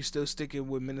series, you still sticking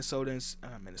with Memphis in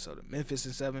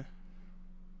 7?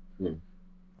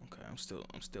 Okay, I'm still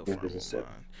firm on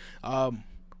mine.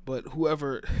 But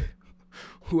whoever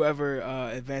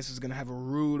advances is gonna have a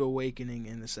rude awakening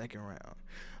in the second round.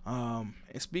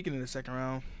 And speaking of the second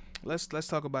round, let's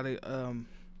talk about a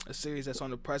series that's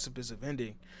on the precipice of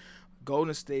ending.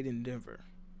 Golden State and Denver.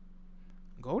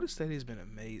 Golden State has been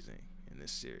amazing in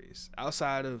this series.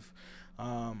 Outside of,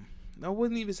 I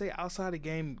wouldn't even say outside of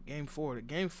game 4. The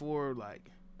game 4,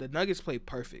 like the Nuggets played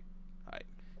perfect. Like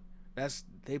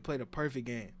they played a perfect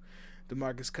game.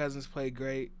 DeMarcus Cousins played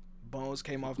great. Bones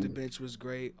came off the bench, was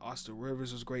great. Austin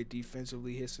Rivers was great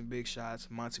defensively, hit some big shots.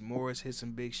 Monty Morris hit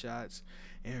some big shots.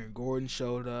 Aaron Gordon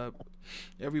showed up.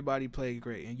 Everybody played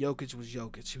great. And Jokic was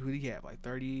Jokic. Who did he have? Like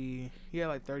 30? He had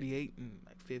like 38 and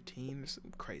like 15 or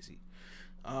something crazy.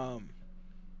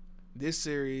 This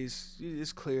series,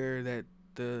 it's clear that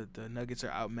the Nuggets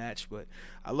are outmatched, but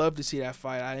I love to see that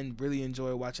fight. I didn't really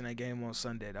enjoy watching that game on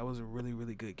Sunday. That was a really,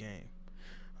 really good game.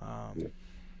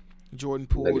 Jordan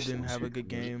Poole didn't have a good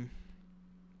game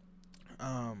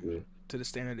to the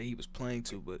standard that he was playing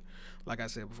to, but like I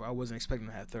said before, I wasn't expecting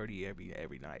to have 30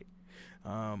 every night.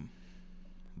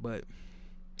 But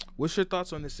what's your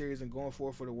thoughts on this series and going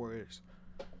forward for the Warriors?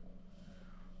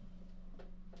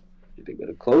 They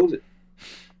better close it.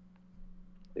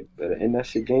 They better end that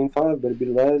shit. Game 5 better be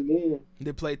the last game.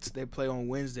 They play on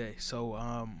Wednesday,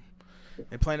 so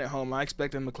they're playing at home. I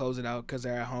expect them to close it out because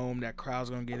they're at home. That crowd's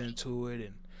gonna get into it,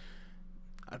 and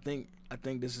I think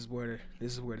this is where the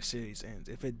series ends.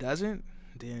 If it doesn't,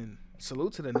 then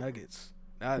salute to the Nuggets.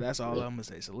 That's all I'm gonna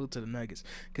say. Salute to the Nuggets,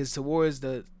 because towards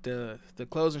the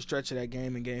closing stretch of that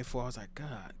game in Game 4, I was like,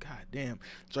 God damn.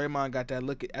 Draymond got that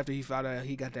look after he found out.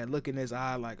 He got that look in his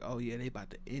eye, like, oh yeah, they about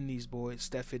to end these boys.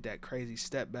 Steph hit that crazy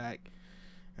step back,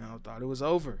 and I thought it was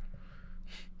over,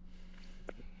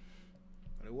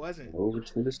 but it wasn't. Over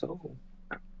to the soul.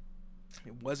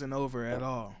 It wasn't over at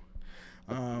all.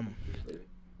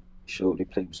 Showed they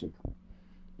played with some,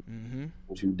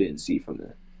 which you didn't see from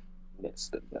that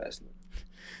stuff last night.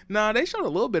 Nah, they showed a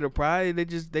little bit of pride. They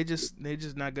just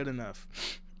not good enough.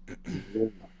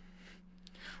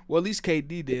 Well, at least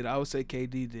KD did. I would say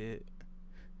KD did.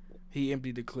 He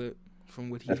emptied the clip from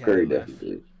what he had Curry left. definitely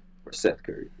did. Or Seth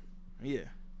Curry. Yeah,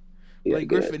 Yeah, Blake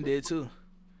good. Griffin did too.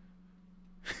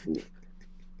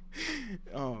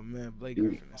 Oh man, Blake You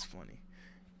Griffin is funny.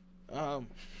 Um,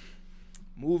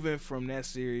 moving from that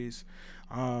series,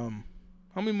 how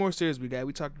many more series we got?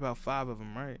 We talked about 5 of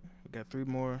them, right? We got 3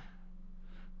 more.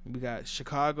 We got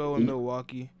Chicago and Heat,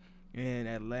 Milwaukee, and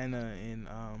Atlanta and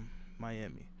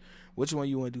Miami. Which one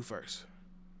you want to do first?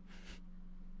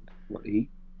 what the Heat?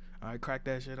 All right, crack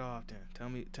that shit off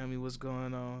then. Tell me what's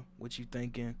going on, what you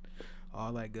thinking,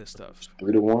 all that good stuff.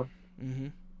 3-1. Mm-hmm.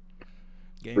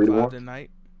 Game Three to 5 one. tonight.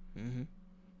 Mm-hmm.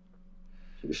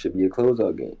 It should be a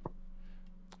closeout game.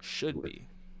 Should But be.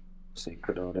 say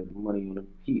put all that money on the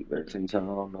Heat, but at the same time,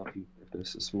 I don't know if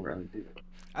that's a smart idea.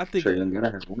 I think Trey Young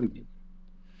gotta have one game.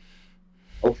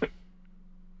 Oh,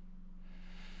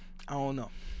 I don't know.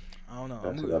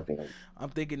 that's what I think. I'm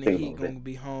thinking the Think Heat about that. gonna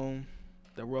be home.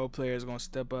 The role players gonna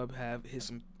step up, hit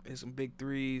some big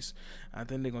threes. I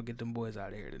think they're gonna get them boys out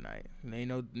of here tonight. And ain't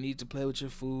no need to play with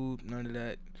your food, none of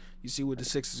that. You see what the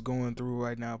Sixers going through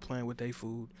right now, playing with their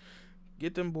food.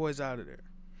 Get them boys out of there.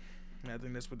 And I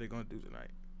think that's what they're gonna do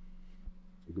tonight.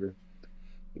 I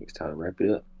think it's time to wrap it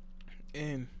up.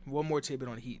 And one more tidbit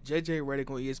on the Heat. JJ Redick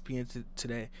on ESPN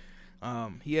today.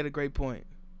 He had a great point.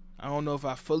 I don't know if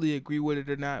I fully agree with it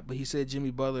or not, but he said Jimmy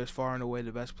Butler is far and away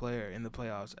the best player in the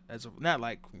playoffs. Not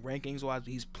like rankings wise,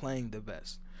 but he's playing the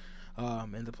best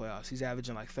in the playoffs. He's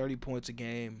averaging like 30 points a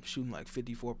game, shooting like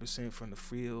 54% from the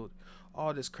field,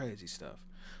 all this crazy stuff.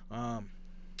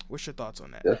 What's your thoughts on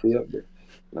that? Definitely up there.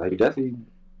 No, he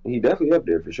definitely up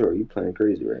there for sure. He playing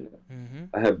crazy right now.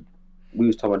 Mm-hmm. We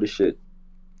was talking about this shit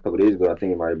a couple days ago. I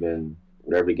think it might have been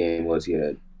whatever the game was. He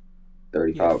had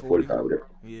 35, 45, whatever.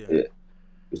 Yeah. We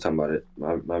was talking about it.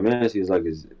 My man, he's like,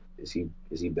 is he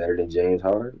better than James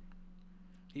Harden?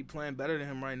 He playing better than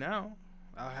him right now.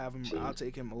 I'll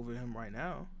take him over him right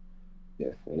now.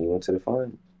 Yeah, and he went to the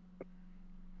finals.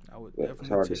 I would But definitely it's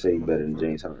hard to take say him better than over.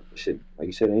 James Harden. Shit, like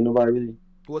you said, ain't nobody really.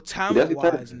 Well, He talent definitely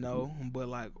wise, played. no, but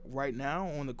like right now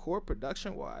on the court,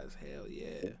 production wise, hell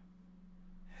yeah.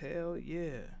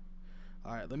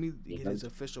 All right, let me get his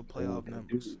official playoff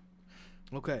numbers.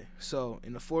 Okay, so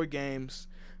in the 4 games,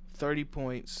 30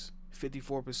 points,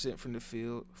 54% from the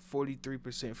field,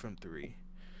 43% from 3,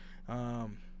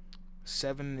 damn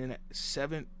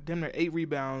near 8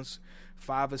 rebounds,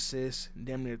 5 assists,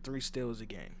 damn near 3 steals a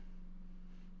game.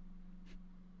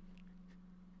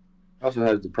 Also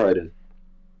has probably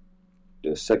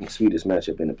the second sweetest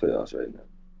matchup in the playoffs right now.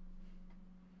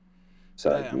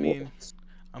 Yeah,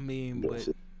 I mean, but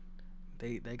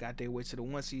they got their way to the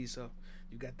 1 seed, so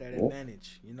you got that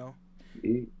advantage, you know.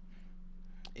 Yeah.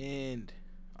 And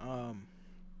I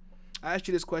asked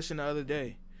you this question the other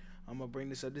day. I'm gonna bring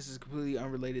this up. This is completely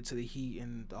unrelated to the Heat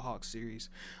and the Hawks series.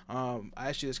 I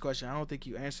asked you this question. I don't think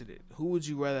you answered it. Who would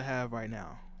you rather have right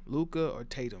now, Luka or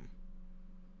Tatum?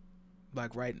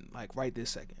 Like right this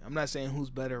second. I'm not saying who's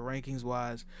better rankings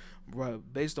wise,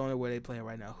 but based on the way they play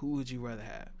right now, who would you rather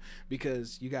have?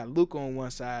 Because you got Luka on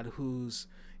one side, who's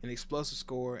an explosive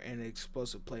scorer and an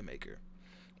explosive playmaker,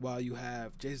 while you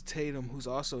have Jason Tatum, who's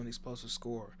also an explosive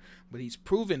scorer, but he's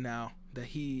proven now that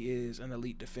he is an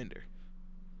elite defender.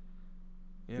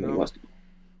 You know,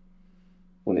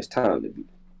 when it's time to be.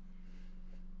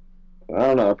 I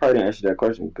don't know. I probably didn't answer that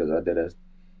question because I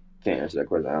can't answer that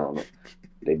question. I don't know.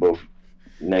 They both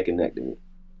neck and neck to me.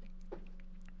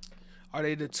 Are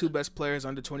they the 2 best players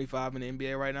under 25 in the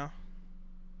NBA right now?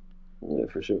 Yeah,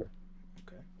 for sure.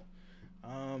 Okay.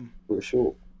 For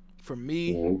sure. For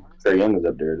me, Trey Young is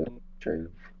up there though. Trey Young.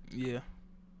 Yeah.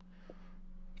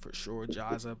 For sure,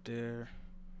 Ja's up there.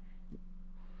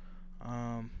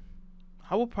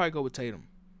 I would probably go with Tatum.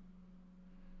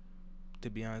 To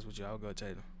be honest with you, I would go with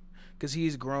Tatum, because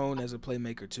he's grown as a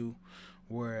playmaker too.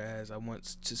 Whereas I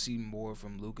want to see more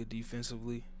from Luka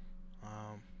defensively,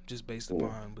 just based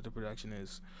upon what the production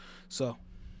is. So,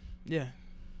 yeah,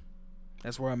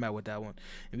 that's where I'm at with that one.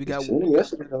 And we got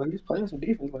yesterday though. He was playing some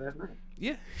defense last night.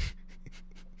 Yeah.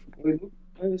 He was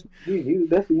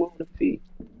definitely moving the feet.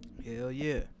 Hell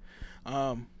yeah.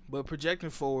 But projecting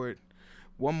forward,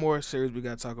 one more series we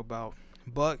got to talk about: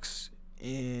 Bucks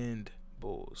and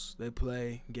Bulls. They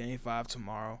play Game 5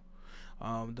 tomorrow.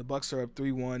 The Bucks are up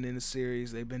 3-1 in the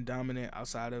series. They've been dominant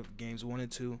outside of games 1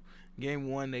 and 2.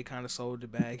 Game 1, they kind of sold the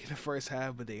bag in the first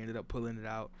half, but they ended up pulling it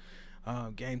out.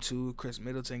 Game 2, Chris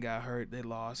Middleton got hurt. They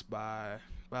lost by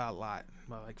a lot,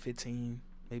 by like 15,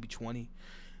 maybe 20.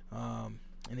 And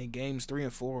then games 3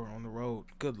 and 4 on the road.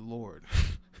 Good Lord.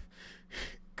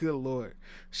 Good Lord.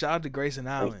 Shout out to Grayson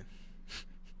Allen.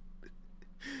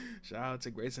 Shout out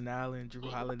to Grayson Allen, Drew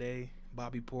Holiday,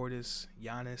 Bobby Portis,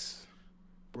 Giannis,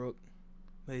 Brooke.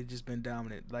 They've just been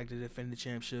dominant, like the defending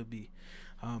champ should be.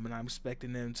 And I'm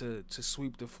expecting them to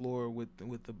sweep the floor with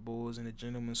the Bulls in a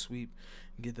gentleman's sweep,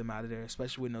 and get them out of there,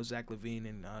 especially with no Zach LaVine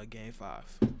in Game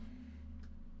 5.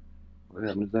 What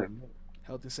happened to Zach?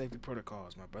 Health and safety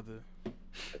protocols, my brother.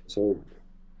 So,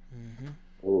 Mm-hmm.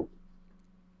 oh,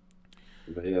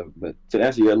 but yeah. But to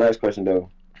answer your last question though,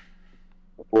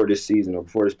 before this season or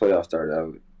before this playoff started, I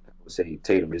would say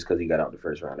Tatum just because he got out the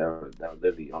first round. That would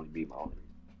literally only be my only reason.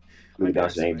 I Luka can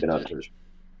Doncic ain't respect been out that. the first.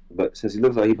 But since he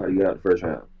looks like he probably got out the first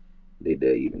round, they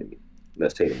dead even to me.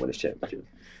 Let's Tatum win his championship.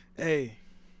 Hey,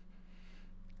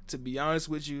 to be honest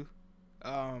with you,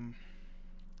 um,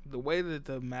 the way that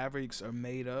the Mavericks are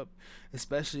made up,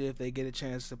 especially if they get a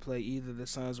chance to play either the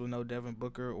Suns with no Devin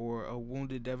Booker or a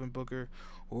wounded Devin Booker,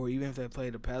 or even if they play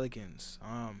the Pelicans,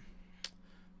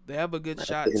 they have a good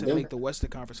shot to make the Western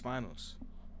Conference Finals.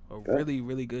 A Okay. really,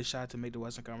 really good shot to make the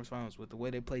Western Conference Finals with the way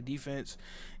they play defense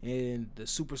and the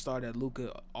superstar that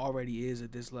Luka already is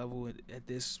at this level at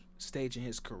this stage in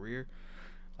his career.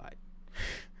 Like,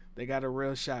 they got a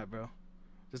real shot, bro.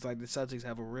 Just like the Celtics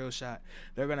have a real shot.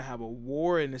 They're gonna have a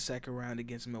war in the second round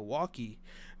against Milwaukee,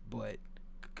 but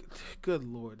good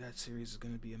lord, that series is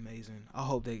gonna be amazing. I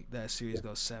hope that series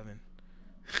goes 7.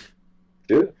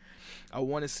 Good. I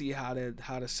want to see how the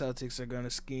Celtics are gonna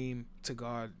scheme to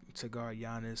guard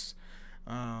Giannis.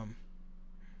 Um,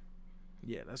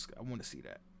 yeah, I want to see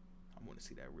that. I want to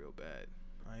see that real bad.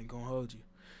 I ain't gonna hold you.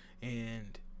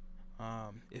 And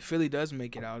if Philly does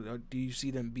make it out, do you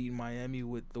see them beating Miami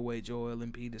with the way Joel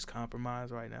Embiid is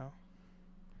compromised right now?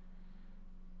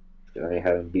 I ain't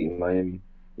had him beating Miami,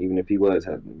 even if he was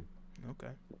having. Okay.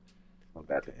 I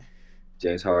got that. Okay.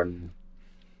 James Harden,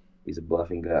 he's a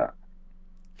bluffing guy.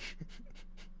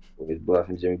 With his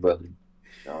bluffing Jimmy Butler.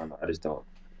 No, I just don't.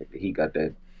 He got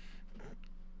that.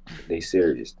 They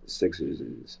serious. The Sixers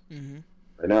is Mm-hmm.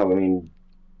 right now. I mean,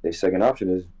 their second option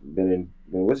has been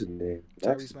what's his name?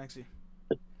 Tyrese Maxey. Maxey.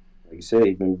 Like you said,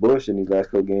 he's been bullshitting these last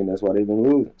couple games. That's why they've been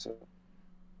losing. So,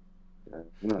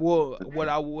 Well, what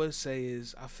I would say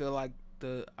is I feel like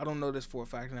I don't know this for a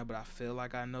fact now, but I feel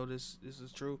like I know this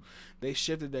is true. They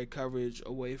shifted their coverage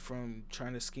away from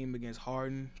trying to scheme against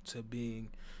Harden to being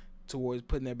towards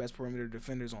putting their best perimeter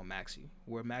defenders on Maxey,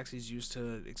 where Maxey's used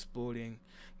to exploiting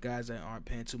guys that aren't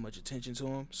paying too much attention to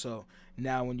him. So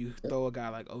now when you throw a guy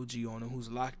like OG on him who's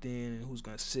locked in and who's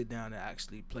going to sit down and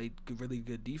actually play really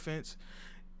good defense,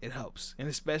 it helps. And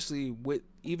especially with,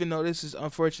 even though this is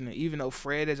unfortunate, even though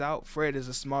Fred is out, Fred is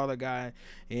a smaller guy,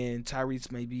 and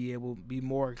Tyrese may be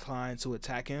more inclined to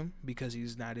attack him because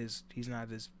he's not as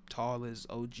tall as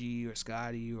OG or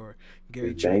Scotty or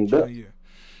Gary he's Trent banged up. Jr.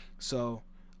 So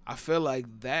I feel like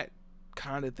that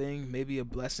kind of thing may be a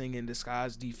blessing in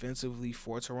disguise defensively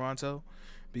for Toronto,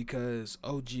 because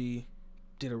OG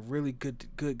did a really good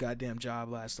goddamn job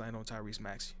last night on Tyrese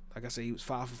Maxey. Like I said, he was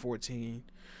 5 for 14.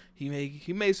 He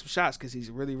made some shots because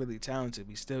he's really, really talented.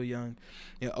 He's still young.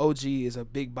 And OG is a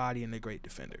big body and a great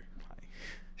defender. Like,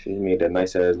 She made that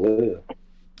nice ass layup.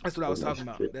 that's what I That was was nice talking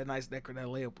about. shit. That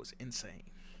layup was insane.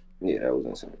 Yeah, that was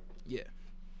insane. Yeah.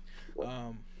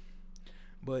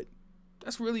 But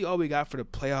that's really all we got for the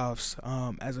playoffs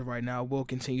as of right now. We'll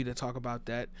continue to talk about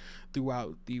that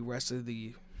throughout the rest of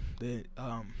the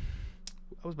I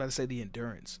was about to say the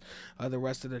endurance, the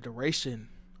rest of the duration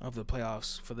of the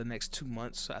playoffs for the next 2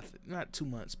 months. Not 2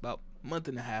 months, about a month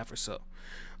and a half or so.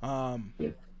 Yeah.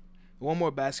 One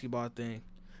more basketball thing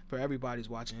for everybody's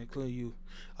watching, including you.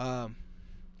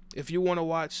 If you want to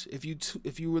watch, if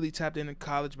you really tapped into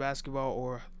college basketball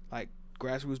or like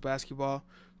grassroots basketball,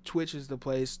 Twitch is the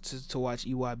place to watch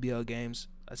EYBL games.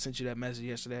 I sent you that message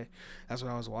yesterday. That's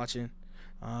what I was watching.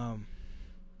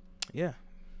 Yeah,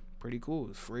 pretty cool.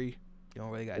 It's free. You don't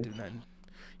really gotta do nothing.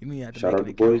 You mean you have to Shout make out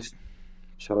an the account? boys.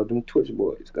 Shout out them Twitch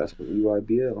boys. Got some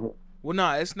EYBL. Huh? Well,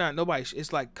 nah, it's not. Nobody.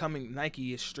 It's like coming.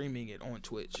 Nike is streaming it on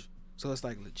Twitch, so it's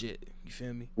like legit. You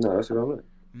feel me? No, that's what I meant.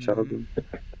 Shout out Mm-hmm.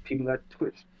 to people at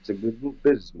Twitch. It's a good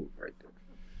business move right there.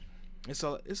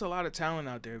 It's a lot of talent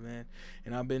out there, man.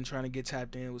 And I've been trying to get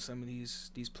tapped in with some of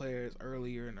these players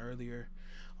earlier and earlier.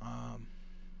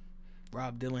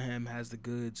 Rob Dillingham has the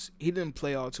goods. He didn't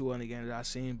play all too well in the game that I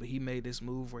seen, but he made this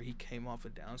move where he came off a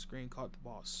down screen, caught the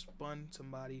ball, spun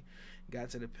somebody, got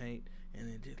to the paint, and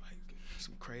then did like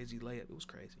some crazy layup. It was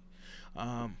crazy.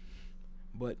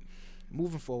 But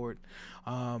moving forward,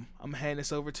 I'm gonna hand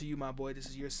this over to you, my boy. This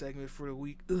is your segment for the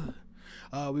week.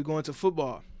 We're going to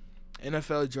football.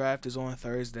 NFL draft is on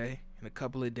Thursday in a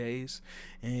couple of days,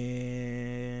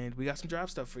 and we got some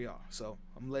draft stuff for y'all. So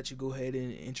I'm gonna let you go ahead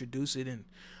and introduce it, and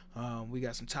we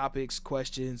got some topics,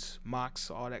 questions, mocks,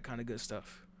 all that kind of good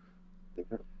stuff.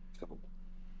 So,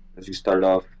 as you start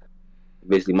off,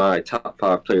 basically my top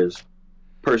 5 players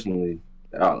personally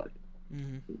that I like.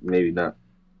 Mm-hmm. Maybe not.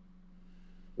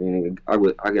 I mean,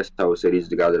 I guess I would say these are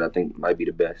the guys that I think might be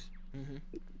the best, Mm-hmm.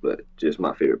 but just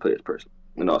my favorite players personally,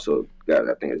 and also guys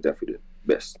I think is definitely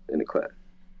the best in the class.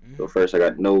 So Mm-hmm. first, I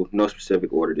got no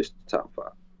specific order, just the top 5.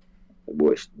 The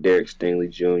boy Derek Stingley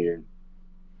Jr.,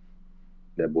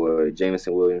 that boy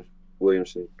Jameson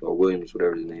Williamson or Williams,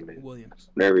 whatever his name is. Williams.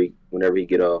 Whenever he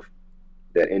get off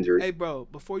that injury, Hey, bro,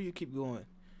 before you keep going,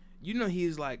 you know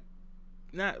he's like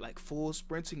not like full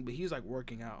sprinting, but he's like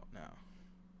working out now.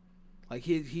 Like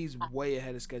he's way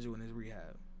ahead of schedule in his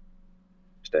rehab.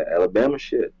 it's that Alabama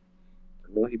shit. I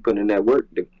know he putting in that work.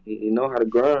 He know how to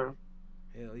grind.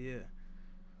 Hell yeah.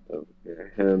 So, yeah,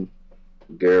 him,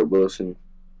 Garrett Wilson,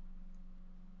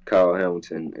 Kyle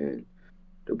Hamilton, and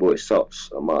the boy Sauce,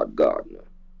 Ahmad Gardner.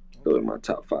 Those are Okay. my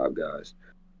top 5 guys.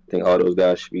 I think all those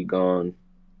guys should be gone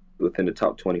within the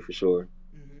top 20 for sure.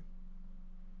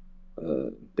 Mm-hmm.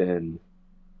 Then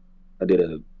I did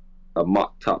a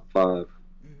mock top 5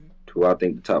 Mm-hmm. to who I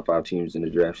think the top 5 teams in the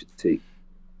draft should take.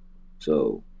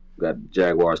 So got the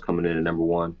Jaguars coming in at number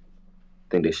 1. I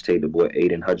think they should take the boy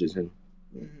Aiden Hutchinson.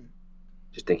 Mm-hmm.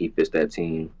 Just think he fits that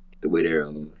team the way they're.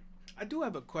 I do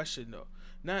have a question though,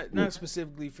 not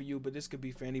specifically for you, but this could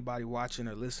be for anybody watching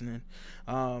or listening.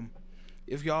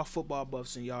 If y'all football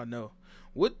buffs and y'all know,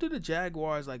 what do the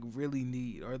Jaguars like really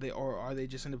need? Are they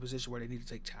just in a position where they need to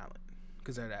take talent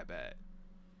because they're that bad?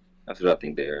 That's what I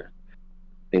think they're.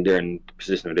 I think they're in a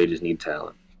position where they just need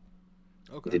talent.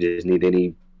 Okay.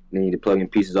 They need to plug in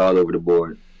pieces all over the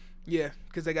board. Yeah,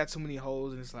 because they got so many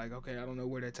holes, and it's like, okay, I don't know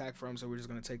where to attack from, so we're just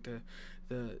gonna take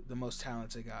the most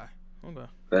talented guy. Okay.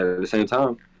 But at the same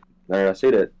time, now that I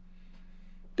say that,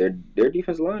 their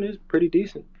defensive line is pretty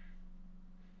decent.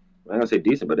 I'm not gonna say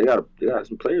decent, but they got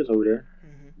some players over there.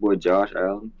 Mm-hmm. Boy Josh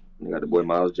Allen, they got the boy Yeah.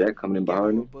 Miles Jack coming You in give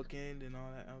behind him a him. bookend and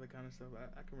all that other kind of stuff.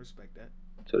 I can respect that.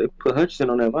 So they put Hutchinson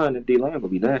on that line. The D line gonna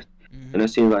be nasty. Mm-hmm. And that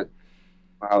seems like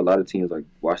how a lot of teams like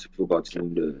watch the football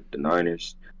team, the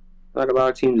Niners. Like a lot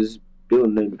of teams is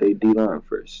building their D line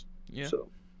first. Yeah. So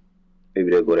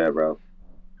maybe they'll go that route.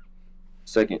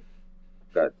 Second,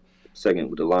 got second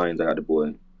with the Lions. I got the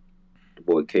boy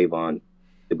Kayvon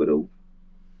Thibodeau.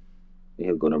 And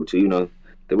he'll go number 2. You know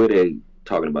the way they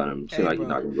talking about him, seems Hey, like he's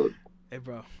not bro. gonna go. Hey,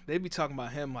 bro. They be talking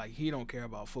about him like he don't care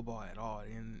about football at all,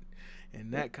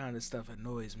 and that kind of stuff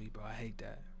annoys me, bro. I hate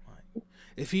that. Like,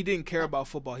 if he didn't care about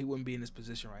football, he wouldn't be in this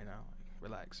position right now. Like,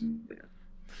 relax. Yeah.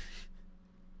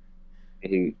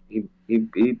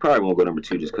 He probably won't go number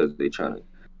 2 just because they trying to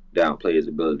downplay his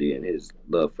ability and his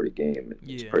love for the game and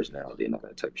his Yeah. personality and all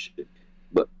that type of shit.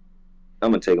 But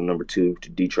I'm gonna take him number 2 to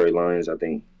Detroit Lions. I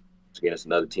think again it's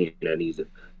another team that needs to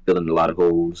fill in a lot of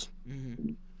holes.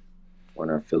 Mm-hmm. Why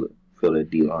not fill that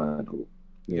D line hole?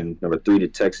 Yeah. And number 3, the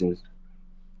Texans.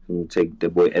 I'm gonna take the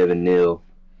boy Evan Neal,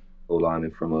 O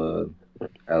lineman from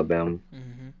Alabama.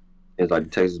 Mm-hmm. It's like the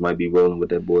Texans might be rolling with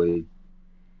that boy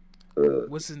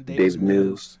What's in Davis David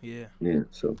Mills? Yeah, Yeah,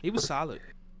 so he was solid.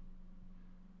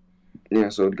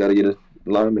 so got to get a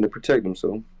lineman to protect him.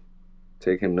 So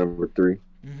take him number 3.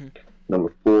 Mm-hmm.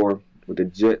 Number 4 with the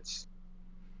Jets.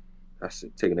 I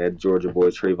said taking that Georgia boy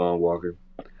Trayvon Walker.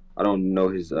 I don't know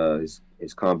his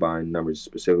combine numbers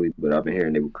specifically, but I've been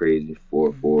hearing they were crazy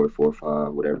 4.4,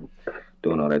 4.5, whatever,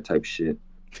 doing all that type of shit.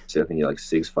 So I think you're like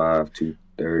 6'5",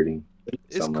 230.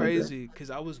 It's Something like that. crazy because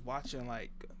I was watching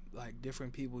like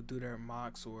different people do their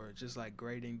mocks or just like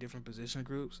grading different position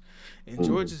groups, and Mhm.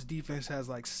 Georgia's defense has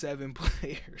like 7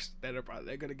 players that are probably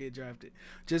they're gonna get drafted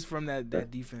just from that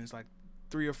defense, like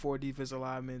 3 or 4 defensive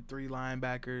linemen, 3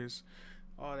 linebackers,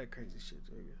 all that crazy shit.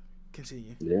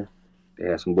 Continue. Yeah, they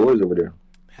had some boys over there.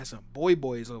 Had some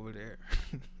boys over there.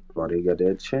 Why they got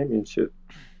that championship?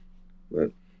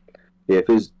 But yeah,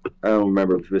 I don't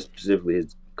remember if it's specifically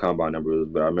his combine numbers,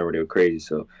 but I remember they were crazy.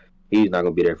 So he's not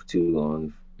gonna be there for too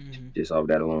long, Mm-hmm. just off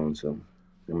that alone. So I'm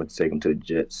gonna take him to the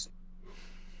Jets.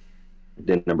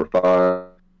 Then number 5,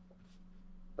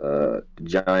 the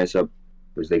Giants up,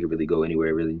 which they could really go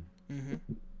anywhere. Really, Mm-hmm.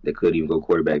 they could even go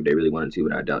quarterback if they really wanted to,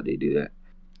 but I doubt they do that.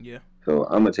 Yeah. So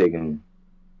I'm gonna take him.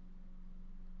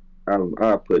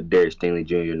 I'll put Derek Stingley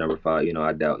Jr. number 5. You know,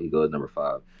 I doubt he goes number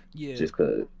 5, Yeah. just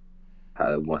because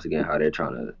once again how they're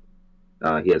trying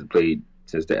to. He hasn't played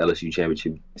since the LSU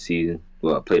championship season.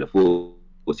 Well, played a full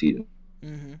season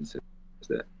Mm-hmm.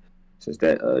 since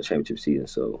that championship season.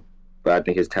 So, but I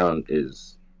think his talent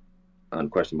is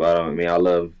unquestionable. I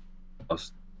love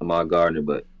Ahmad Gardner,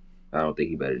 but I don't think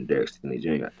he's better than Derek Stingley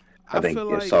Jr. I think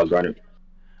feel if like Sauce Gardner.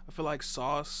 I feel like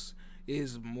Sauce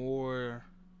is more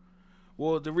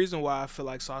Well, the reason why I feel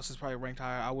like Sauce is probably ranked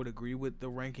higher, I would agree with the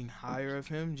ranking higher of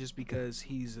him, just because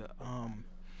he's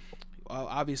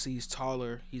obviously he's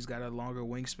taller, he's got a longer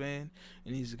wingspan,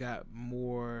 and he's got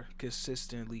more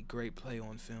consistently great play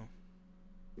on film.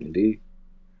 Indeed.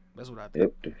 That's what I think.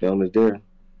 Yep, the film is there.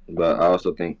 But I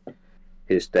also think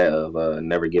his stat of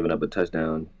never giving up a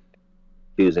touchdown.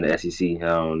 He was in the SEC. I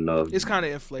don't know. It's kind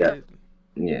of inflated.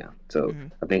 Yeah. So Mm-hmm.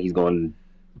 I think he's going.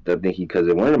 I think because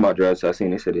in one of my drafts I seen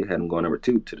they said they had him going number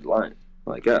 2 to the Lions.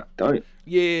 I'm like, yeah, darn it.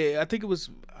 Yeah, I think it was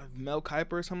Mel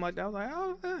Kiper or something like that. I was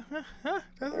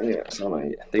like, Yeah, so I'm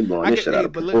like, they blowing I this get, shit hey, out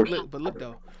of proportion. but look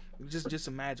though, just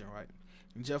imagine, right?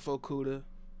 Jeff Okuda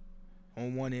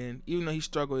on one end, even though he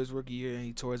struggled his rookie year and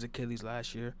he tore his Achilles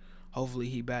last year. Hopefully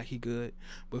he back, he good.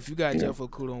 But if you got Yeah. Jeff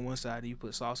Okuda on one side and you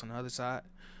put Sauce on the other side,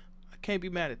 I can't be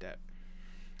mad at that.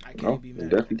 I No, can't be they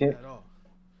mad definitely at that can't. at all.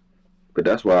 But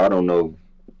that's why I don't know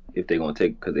if they're gonna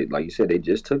take because they, like you said, they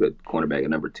just took a cornerback at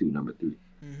number 2, number 3,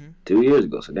 Mm-hmm. 2 years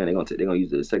ago. So then they're gonna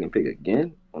use the second pick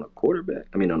again on a quarterback.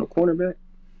 I mean on a cornerback.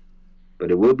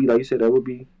 But it will be like you said, that would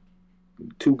be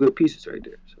 2 good pieces right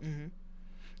there. So Mm-hmm.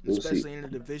 we'll see. Especially in a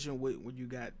division when you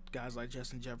got guys like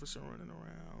Justin Jefferson running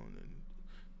around and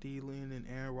Thielen and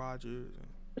Aaron Rodgers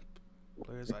and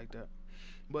players like that.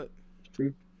 But It's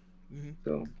true. mm-hmm.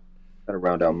 So gotta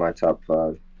round out my top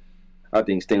 5. I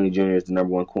think Stanley Jr. is the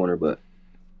number 1 corner, but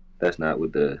that's not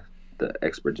what the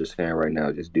experts are saying right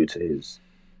now, just due to his,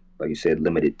 like you said,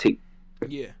 limited tape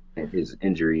Yeah. and his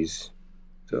injuries.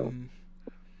 So Mm-hmm.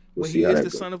 we'll Well, see he how is that the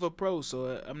goes. son of a pro,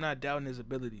 so I'm not doubting his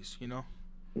abilities. Yeah.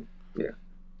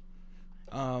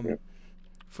 Yeah.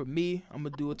 For me, I'm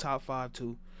gonna do a top 5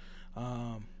 too.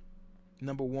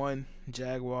 Number 1,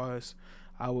 Jaguars.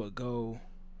 I'm gonna go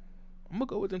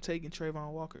with them taking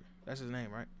Trayvon Walker. That's his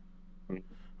name, right?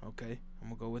 Okay, I'm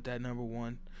gonna go with that number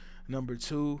 1. Number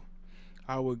 2,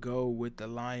 I would go with the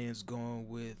Lions going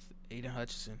with Aiden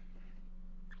Hutchinson.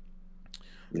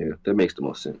 Yeah, that makes the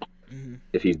most sense. Mm-hmm.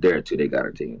 If he's there too, they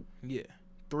gotta take him. Yeah.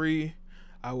 3,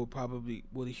 I would probably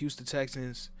the Houston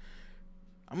Texans.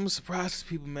 I'm surprised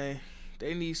people, man.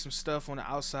 They need some stuff on the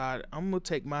outside. I'm gonna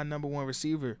take my number 1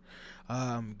 receiver,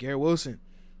 Garrett Wilson.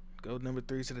 Go number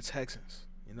 3 to the Texans.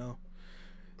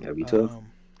 That'd be tough.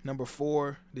 Number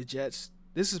 4, the Jets.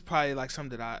 This is probably like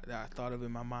something that I thought of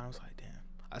in my mind. I was like, damn.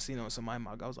 I seen it on somebody's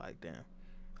mouth. I was like, damn,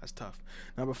 that's tough.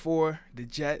 Number 4, the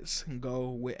Jets go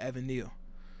with Evan Neal.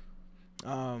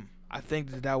 I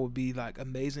think that would be like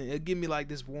amazing. It'd give me like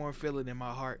this warm feeling in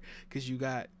my heart because you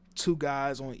got 2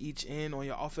 guys on each end on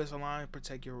your offensive line,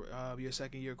 protect your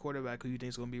second year quarterback who you think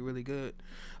is gonna be really good.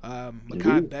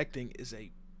 Mekhi Becton is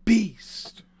a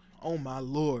beast. Oh my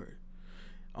lord,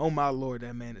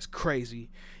 that man is crazy.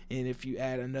 And if you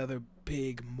add another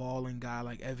big mauling guy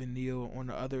like Evan Neal on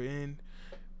the other end,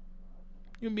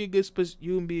 you can be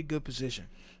a good position.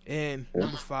 And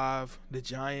number 5, the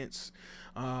Giants.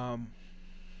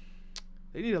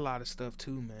 They need a lot of stuff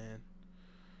too, man.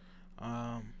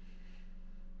 I'm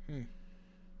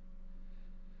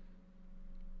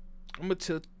gonna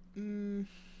tilt. I'm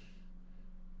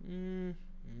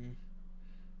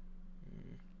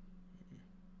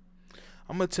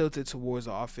gonna tilt it towards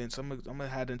the offense. I'm gonna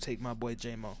have them take my boy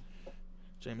Jameson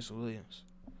Williams.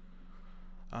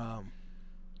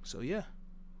 So yeah,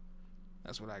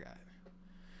 that's what I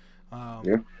got.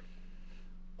 Yeah,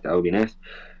 that would be nice.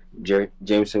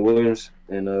 Jameson Williams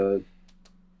and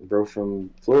bro from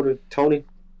Florida, Tony.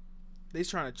 They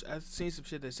trying to. I've seen some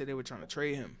shit that said they were trying to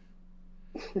trade him.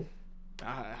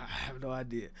 I have no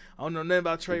idea. I don't know nothing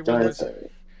about trade rumors.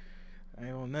 I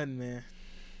ain't on nothing, man.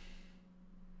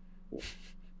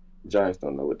 Giants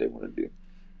don't know what they want to do.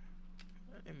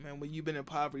 Hey, man, when you've been in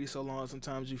poverty so long,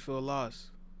 sometimes you feel lost.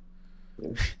 Yeah.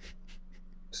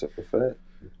 Except for fact.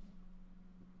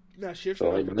 Now, shift So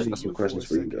I over got to some you questions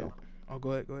for for a you, second. though. Oh,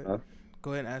 go ahead. Huh?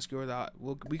 Go ahead and ask yours.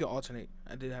 We can alternate.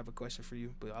 I did have a question for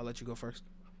you, but I'll let you go first.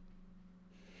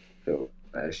 So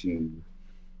I ask you,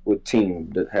 what team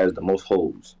that has the most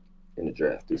holes in the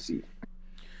draft this season?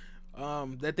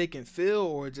 That they can fill,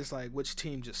 or just like which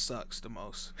team just sucks the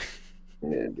most?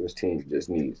 Yeah, this team just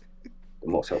needs the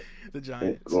most help The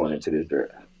Giants. going into this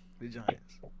draft. The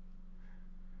Giants.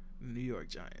 The New York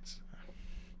Giants.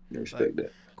 I respect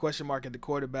that. Question mark at the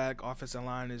quarterback. Offensive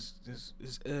line is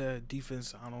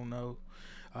defense. I don't know.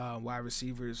 Wide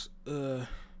receivers.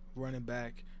 Running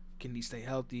back. Can he stay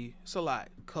healthy? It's a lot.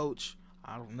 Coach.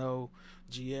 I don't know.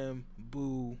 GM.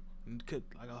 Boo.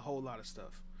 Like a whole lot of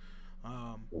stuff.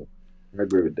 I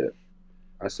agree with that.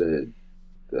 I said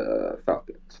the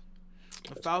Falcons.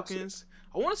 The Falcons.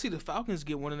 I want to see the Falcons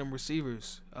get one of them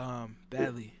receivers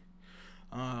badly.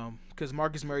 Because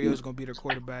Marcus Mariota is going to be their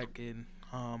quarterback, and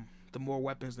the more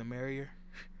weapons, the merrier.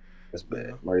 That's You bad.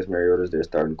 know, Marcus Mariota's their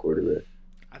starting quarterback.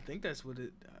 I think that's what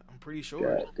it. I'm pretty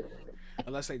sure, God,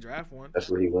 unless they draft one. that's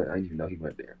where he went. I didn't even know he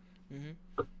went there.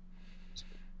 Hmm.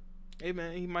 Hey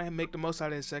man, he might make the most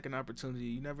out of his second opportunity.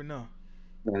 You never know.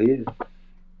 No, he is.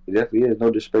 He definitely is. No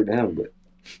disrespect to him, but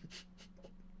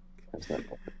that's not.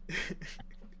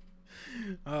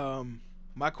 um,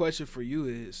 my question for you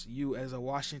is: you as a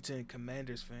Washington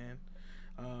Commanders fan,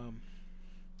 um,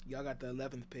 y'all got the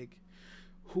 11th pick.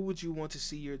 Who would you want to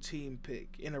see your team pick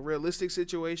in a realistic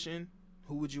situation?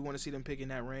 Who would you want to see them pick in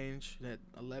that range, that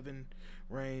 11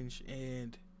 range,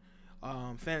 and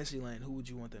fantasy land? Who would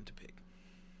you want them to pick?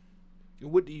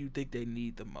 And what do you think they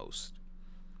need the most?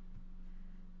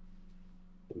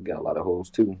 We got a lot of holes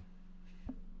too.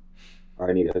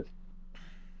 I need a.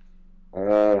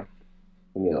 Uh,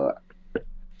 we need a lot.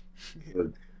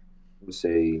 Would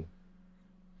say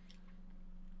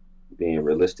being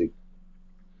realistic,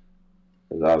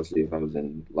 because obviously if I was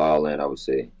in La La Land, I would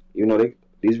say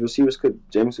these receivers could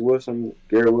Jameson Wilson,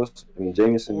 Garrett Wilson. I mean Or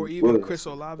Jameson even Chris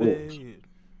Williams, Williams, Olave,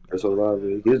 Chris guys like that,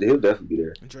 Olave. He'll definitely be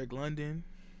there. and Drake London.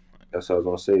 That's what I was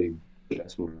gonna say.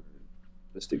 That's my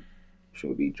realistic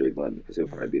should be Drake London because he'll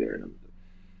probably Mm-hmm. be there. And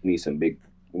we need some big.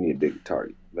 We need a big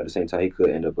target. But at the same time, he could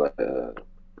end up like a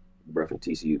from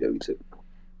TCU that we took.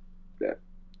 That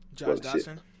Josh was shit.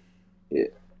 Dotson. Yeah.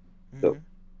 Mm-hmm. So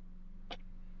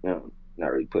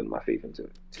not really putting my faith into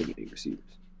too many receivers.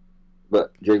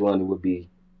 But Drake London would be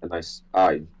a nice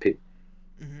pick.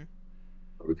 Mm-hmm.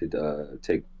 Or we could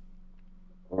take,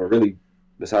 or really,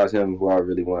 besides him, who I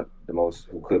really want the most,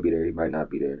 who could be there, he might not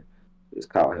be there, is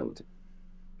Kyle Hamilton.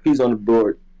 If he's on the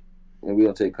board, and we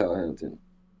don't take Kyle Hamilton,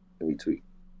 then we tweet.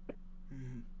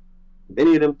 Mm-hmm. If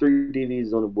any of them three DVs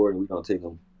is on the board and we don't take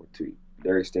them, we tweet.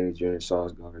 Derek Stingley Jr.,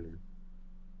 Sauce Gardner,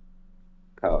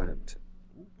 Kyle Hamilton.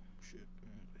 Ooh, shit.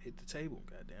 Hit the table,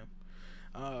 goddamn.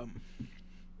 Um,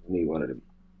 We need one of them.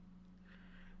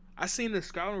 I seen the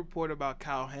scouting report about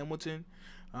Kyle Hamilton.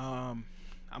 I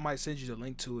might send you the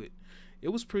link to it. It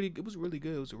was pretty. It was really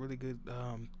good. It was a really good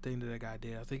thing that guy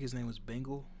did. I think his name was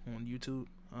Bengal on YouTube.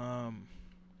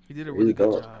 He did a He's really a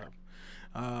good dog.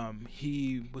 job.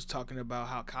 He was talking about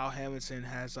how Kyle Hamilton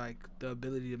has like the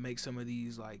ability to make some of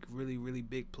these like really really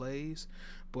big plays,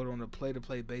 but on a play to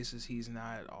play basis, he's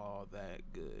not all that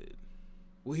good.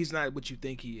 Well, he's not what you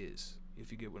think he is.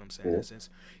 If you get what I'm saying, in Yeah. a sense,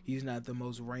 he's not the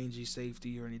most rangy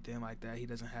safety or anything like that. He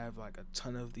doesn't have like a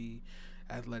ton of the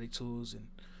athletic tools and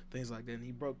things like that. And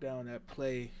he broke down that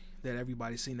play that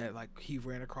everybody's seen, that like he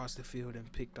ran across the field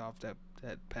and picked off that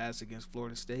pass against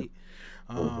Florida State.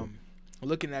 Mm-hmm. Um,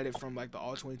 Looking at it from like the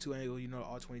all 22 angle, you know,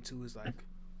 all 22 is like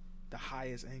the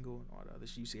highest angle and all the other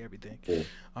shit. You see everything.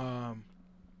 Yeah.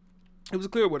 It was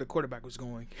clear where the quarterback was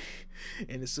going,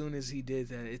 and as soon as he did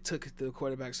that, it took the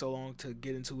quarterback so long to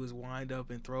get into his wind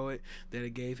up and throw it that it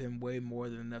gave him way more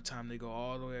than enough time to go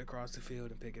all the way across the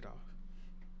field and pick it off.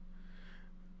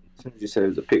 As soon as you said it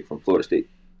was a pick from Florida State,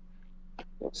 you know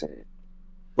what I'm saying?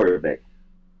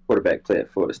 Quarterback play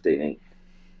at Florida State ain't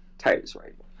tightest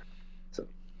right now. So,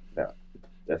 no,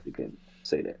 definitely couldn't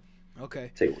say that.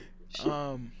 Okay. Take away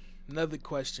shit. Another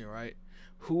question, right?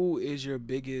 Who is your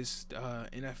biggest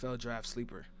NFL draft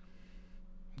sleeper?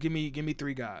 Give me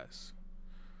three guys.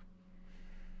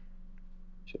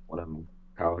 One of them,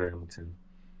 Kyle Hamilton.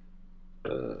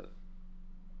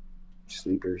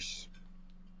 Sleepers,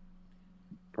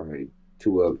 probably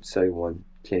two of second one,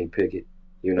 Kenny Pickett.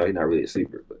 Even though he's not really a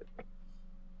sleeper, but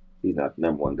he's not the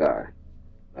number one guy.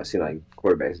 I see like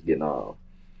quarterbacks getting all.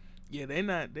 Yeah, they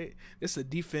not they. It's a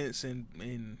defense and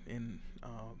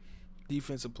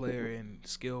defensive player and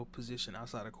skill position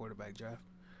outside of quarterback draft.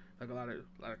 Like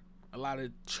a lot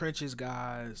of trenches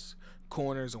guys,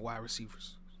 corners and wide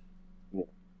receivers. Yeah.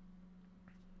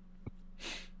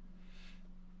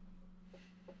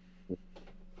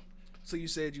 So you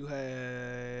said you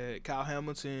had Kyle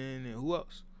Hamilton and who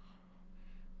else?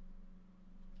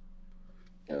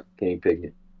 Kenny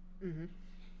Pickett. Mm-hmm.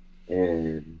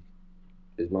 And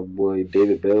is my boy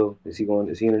David Bell? Is he going?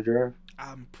 Is he in the draft?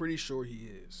 I'm pretty sure he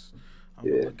is.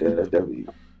 Yeah, that's definitely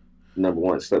number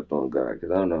one slept on guy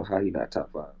because I don't know how he not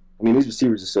top five. I mean, these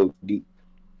receivers are so deep,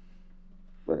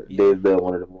 but Yeah. David Bell,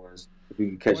 one of them ones. If we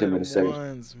can catch One him of in the them second,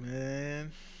 ones,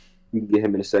 man. we can get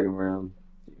him in the second round.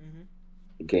 Mm-hmm.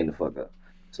 He came the fuck up.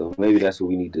 So maybe that's what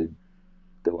we need to.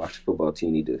 The Washington football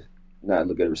team need to not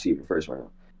look at a receiver first round.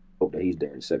 Hope that he's there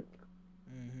in the second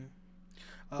round.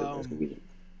 Mm-hmm. That's gonna be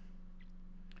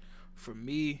For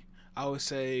me, I would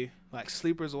say like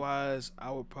sleepers wise, I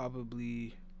would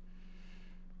probably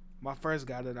my first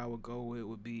guy that I would go with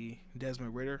would be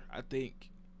Desmond Ritter. I think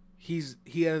he's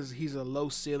a low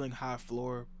ceiling, high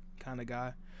floor kind of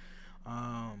guy.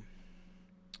 um,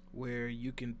 where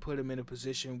you can put him in a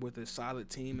position with a solid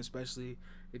team, especially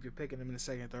if you're picking him in the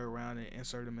second, third round, and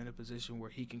insert him in a position where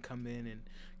he can come in and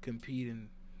compete and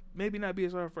maybe not be a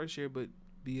starter first year, but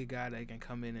be a guy that can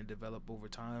come in and develop over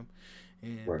time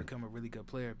and Right. become a really good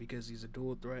player because he's a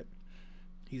dual threat.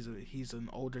 He's an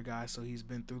older guy, so he's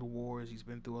been through the wars. He's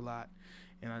been through a lot,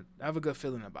 and I have a good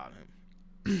feeling about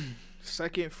him.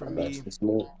 second for That's me, the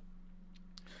smart.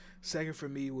 second for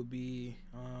me would be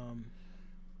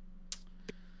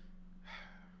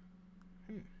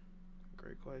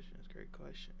great questions. Great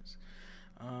questions.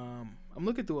 I'm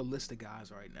looking through a list of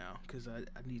guys right now because I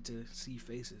need to see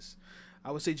faces.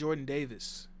 I would say Jordan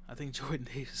Davis. I think Jordan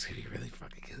Davis could be really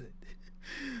fucking good.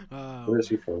 Where is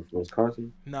he from? From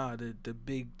Wisconsin? Nah, the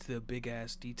big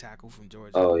ass D tackle from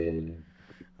Georgia. Oh yeah, yeah,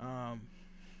 Um,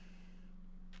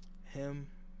 him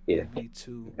yeah. would be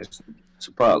two, It's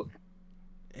a problem.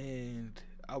 and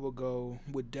I would go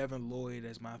with Devin Lloyd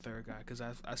as my third guy because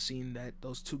I seen that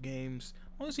those 2 games.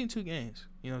 I only seen 2 games.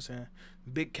 You know what I'm saying?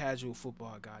 Big casual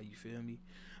football guy. You feel me?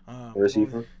 Where is he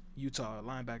Going from? Utah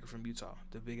linebacker from Utah,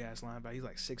 the big ass linebacker. He's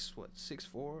like 6'4",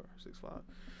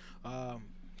 6'5",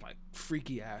 like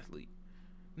freaky athlete.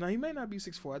 No, he may not be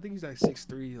 6'4". I think he's like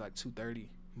 6'3", like 230.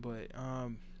 But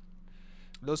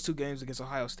those 2 games against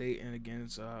Ohio State and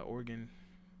against Oregon,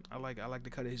 I like the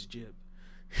cut of his jib.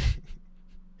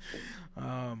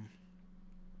 um,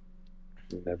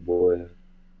 And that boy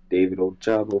David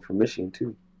Ojabo from Michigan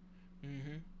too.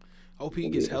 mm-hmm. Hope he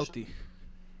Gonna gets be a healthy.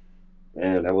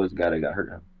 Man, that was the guy that got hurt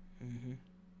now. Mm-hmm.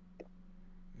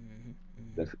 Mm-hmm. Mm-hmm.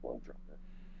 That's one drop.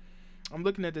 I'm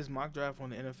looking at this mock draft on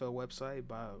the NFL website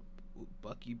by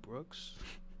Bucky Brooks.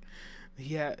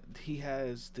 He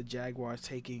has the Jaguars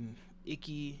taking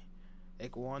Ike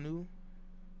Ekwonu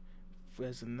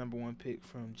as the number 1 pick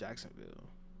from Jacksonville.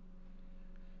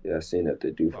 Yeah, I seen that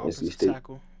they do The from NC offensive State.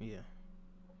 tackle. Yeah.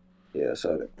 Yeah, I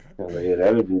saw that. I was like, yeah,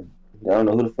 that would be. I don't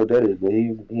know who the fuck that is, but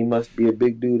he must be a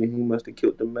big dude and he must have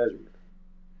killed the measurement.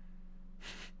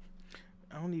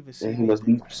 I don't even see And he must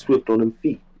be anything, man. swift on them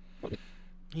feet.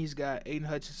 He's got Aiden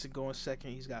Hutchinson going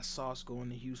second. He's got Sauce going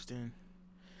to Houston.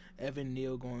 Evan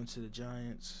Neal going to the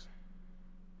Giants.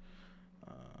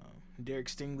 Derek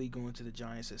Stingley going to the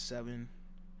Giants at 7.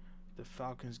 The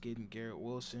Falcons getting Garrett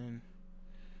Wilson.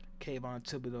 Kayvon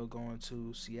Thibodeau going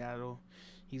to Seattle.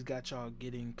 He's got y'all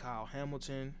getting Kyle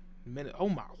Hamilton. Oh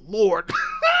my lord.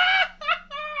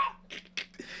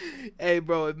 Hey,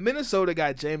 bro, if Minnesota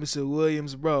got Jameson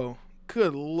Williams, bro,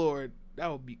 good lord,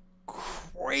 that would be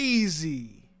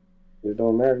crazy. It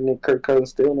don't matter. Nick Kirk Cousins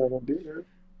still not gonna be there.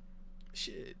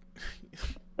 Shit.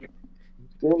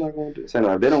 Still not gonna do. So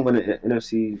now, if they don't win the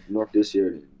NFC North this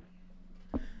year,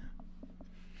 then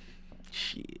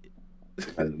Shit. I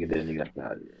can get that nigga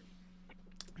out of here.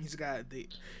 He's got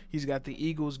the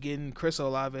Eagles getting Chris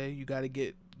Olave. You got to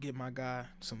get my guy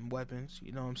some weapons.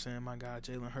 You know what I'm saying? My guy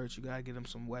Jalen Hurts. You got to get him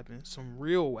some weapons, some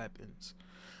real weapons.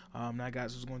 That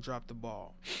guy's who's gonna drop the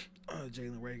ball.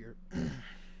 Jalen Rager.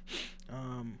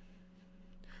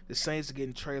 The Saints are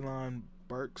getting Treylon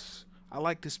Burks. I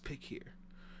like this pick here.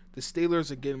 The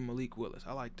Steelers are getting Malik Willis.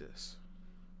 I like this.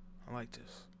 I like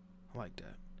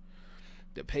that.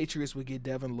 The Patriots would get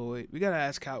Devin Lloyd. We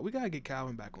gotta get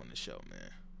Calvin back on the show, man.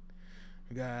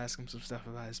 We gotta ask him some stuff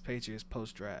about his Patriots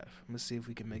post draft. Let's see if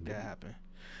we can make that happen.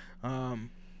 And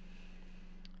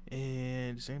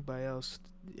is anybody else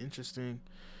interesting?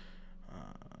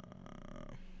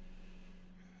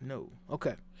 No.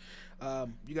 Okay.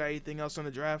 You got anything else on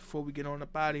the draft before we get on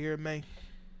up out of here, May?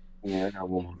 Yeah, I got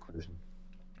one more question.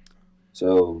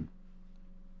 So,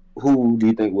 who do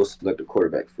you think will select the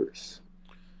quarterback first?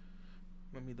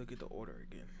 Let me look at the order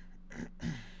again.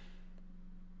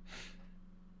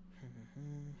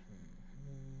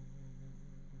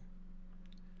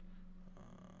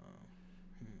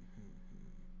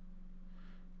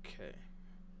 Okay.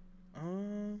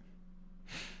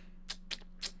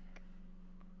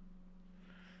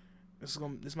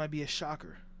 This might be a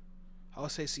shocker. I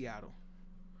would say Seattle.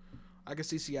 I can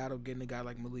see Seattle getting a guy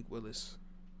like Malik Willis.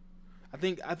 I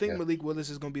think Yeah. Malik Willis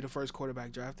is going to be the first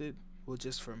quarterback drafted. Well,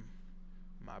 just from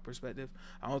my perspective,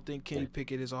 I don't think Kenny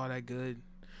Pickett is all that good,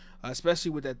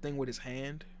 especially with that thing with his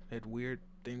hand, that weird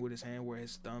thing with his hand where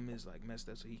his thumb is like messed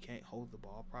up, so he can't hold the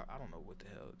ball. I don't know what the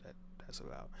hell that's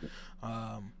about.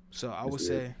 So I would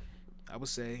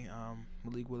say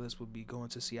Malik Willis would be going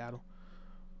to Seattle,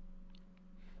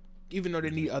 even though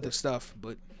they need other stuff.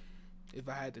 But if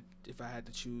I had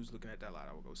to choose, looking at that lot,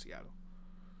 I would go Seattle.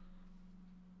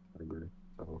 I agree.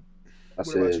 So,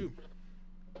 What about you?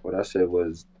 what I said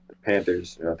was the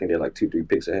Panthers. I think they're like 2-3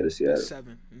 picks ahead of Seattle.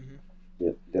 7. Mm-hmm.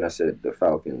 Yeah. Then I said the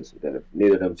Falcons. Then if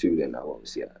neither of them two, then I won't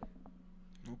Seattle.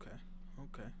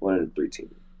 One of the 3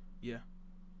 teams. Yeah.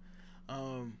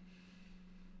 Do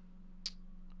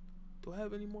I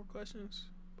have any more questions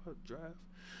about the draft?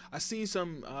 I seen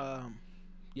some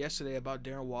yesterday about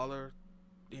Darren Waller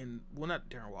not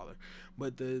Darren Waller,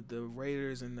 but the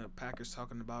Raiders and the Packers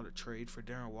talking about a trade for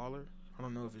Darren Waller. I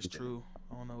don't know if it's true.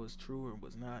 I don't know if it's true or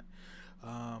was not.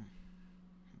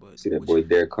 But See that boy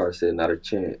Derek Carr said not a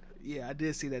chance. Yeah, I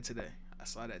did see that today. I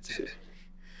saw that today.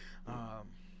 I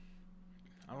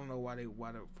don't know why the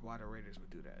Raiders would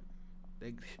do that.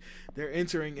 They're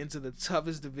entering into the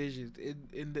toughest division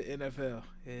in the NFL,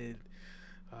 and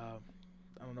I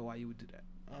don't know why you would do that.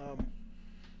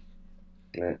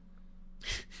 Man.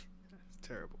 That's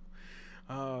terrible.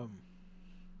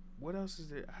 What else is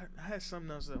there? I had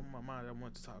something else on my mind I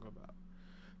wanted to talk about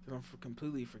that I'm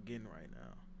completely forgetting right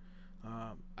now.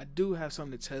 I do have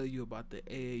something to tell you about the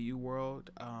AAU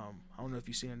world. I don't know if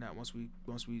you've seen it or not. Once we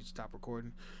stop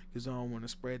recording, because I don't want to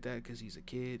spread that because he's a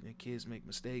kid and kids make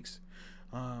mistakes.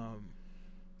 You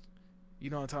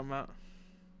know what I'm talking about?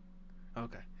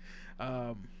 Okay.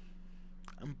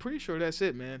 I'm pretty sure that's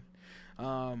it, man.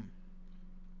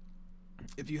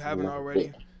 If you haven't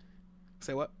already,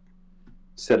 say what?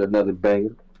 Said another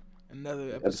banger.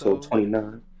 Another episode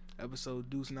 29. Episode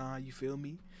Deuce 9. You feel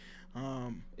me?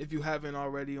 If you haven't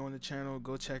already on the channel,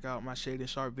 go check out my Shade and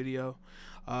Sharp video.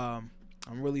 I'm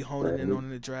really honing in on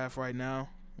the draft right now.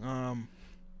 I'm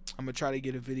gonna try to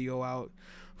get a video out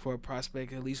for a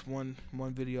prospect, at least one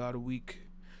video out a week.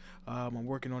 I'm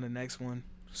working on the next one,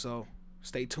 so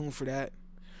stay tuned for that.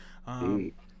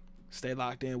 Stay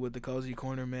locked in with the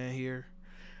CozyCorner man here.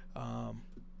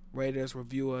 Rate us,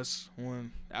 review us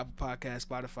on Apple Podcast,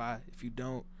 Spotify. If you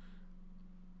don't,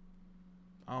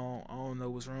 I don't know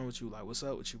what's wrong with you. Like, what's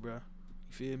up with you, bro? You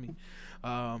feel me?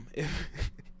 But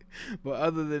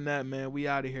other than that, man, we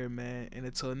out of here, man. And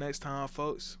until next time,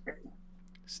 folks,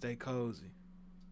 stay cozy.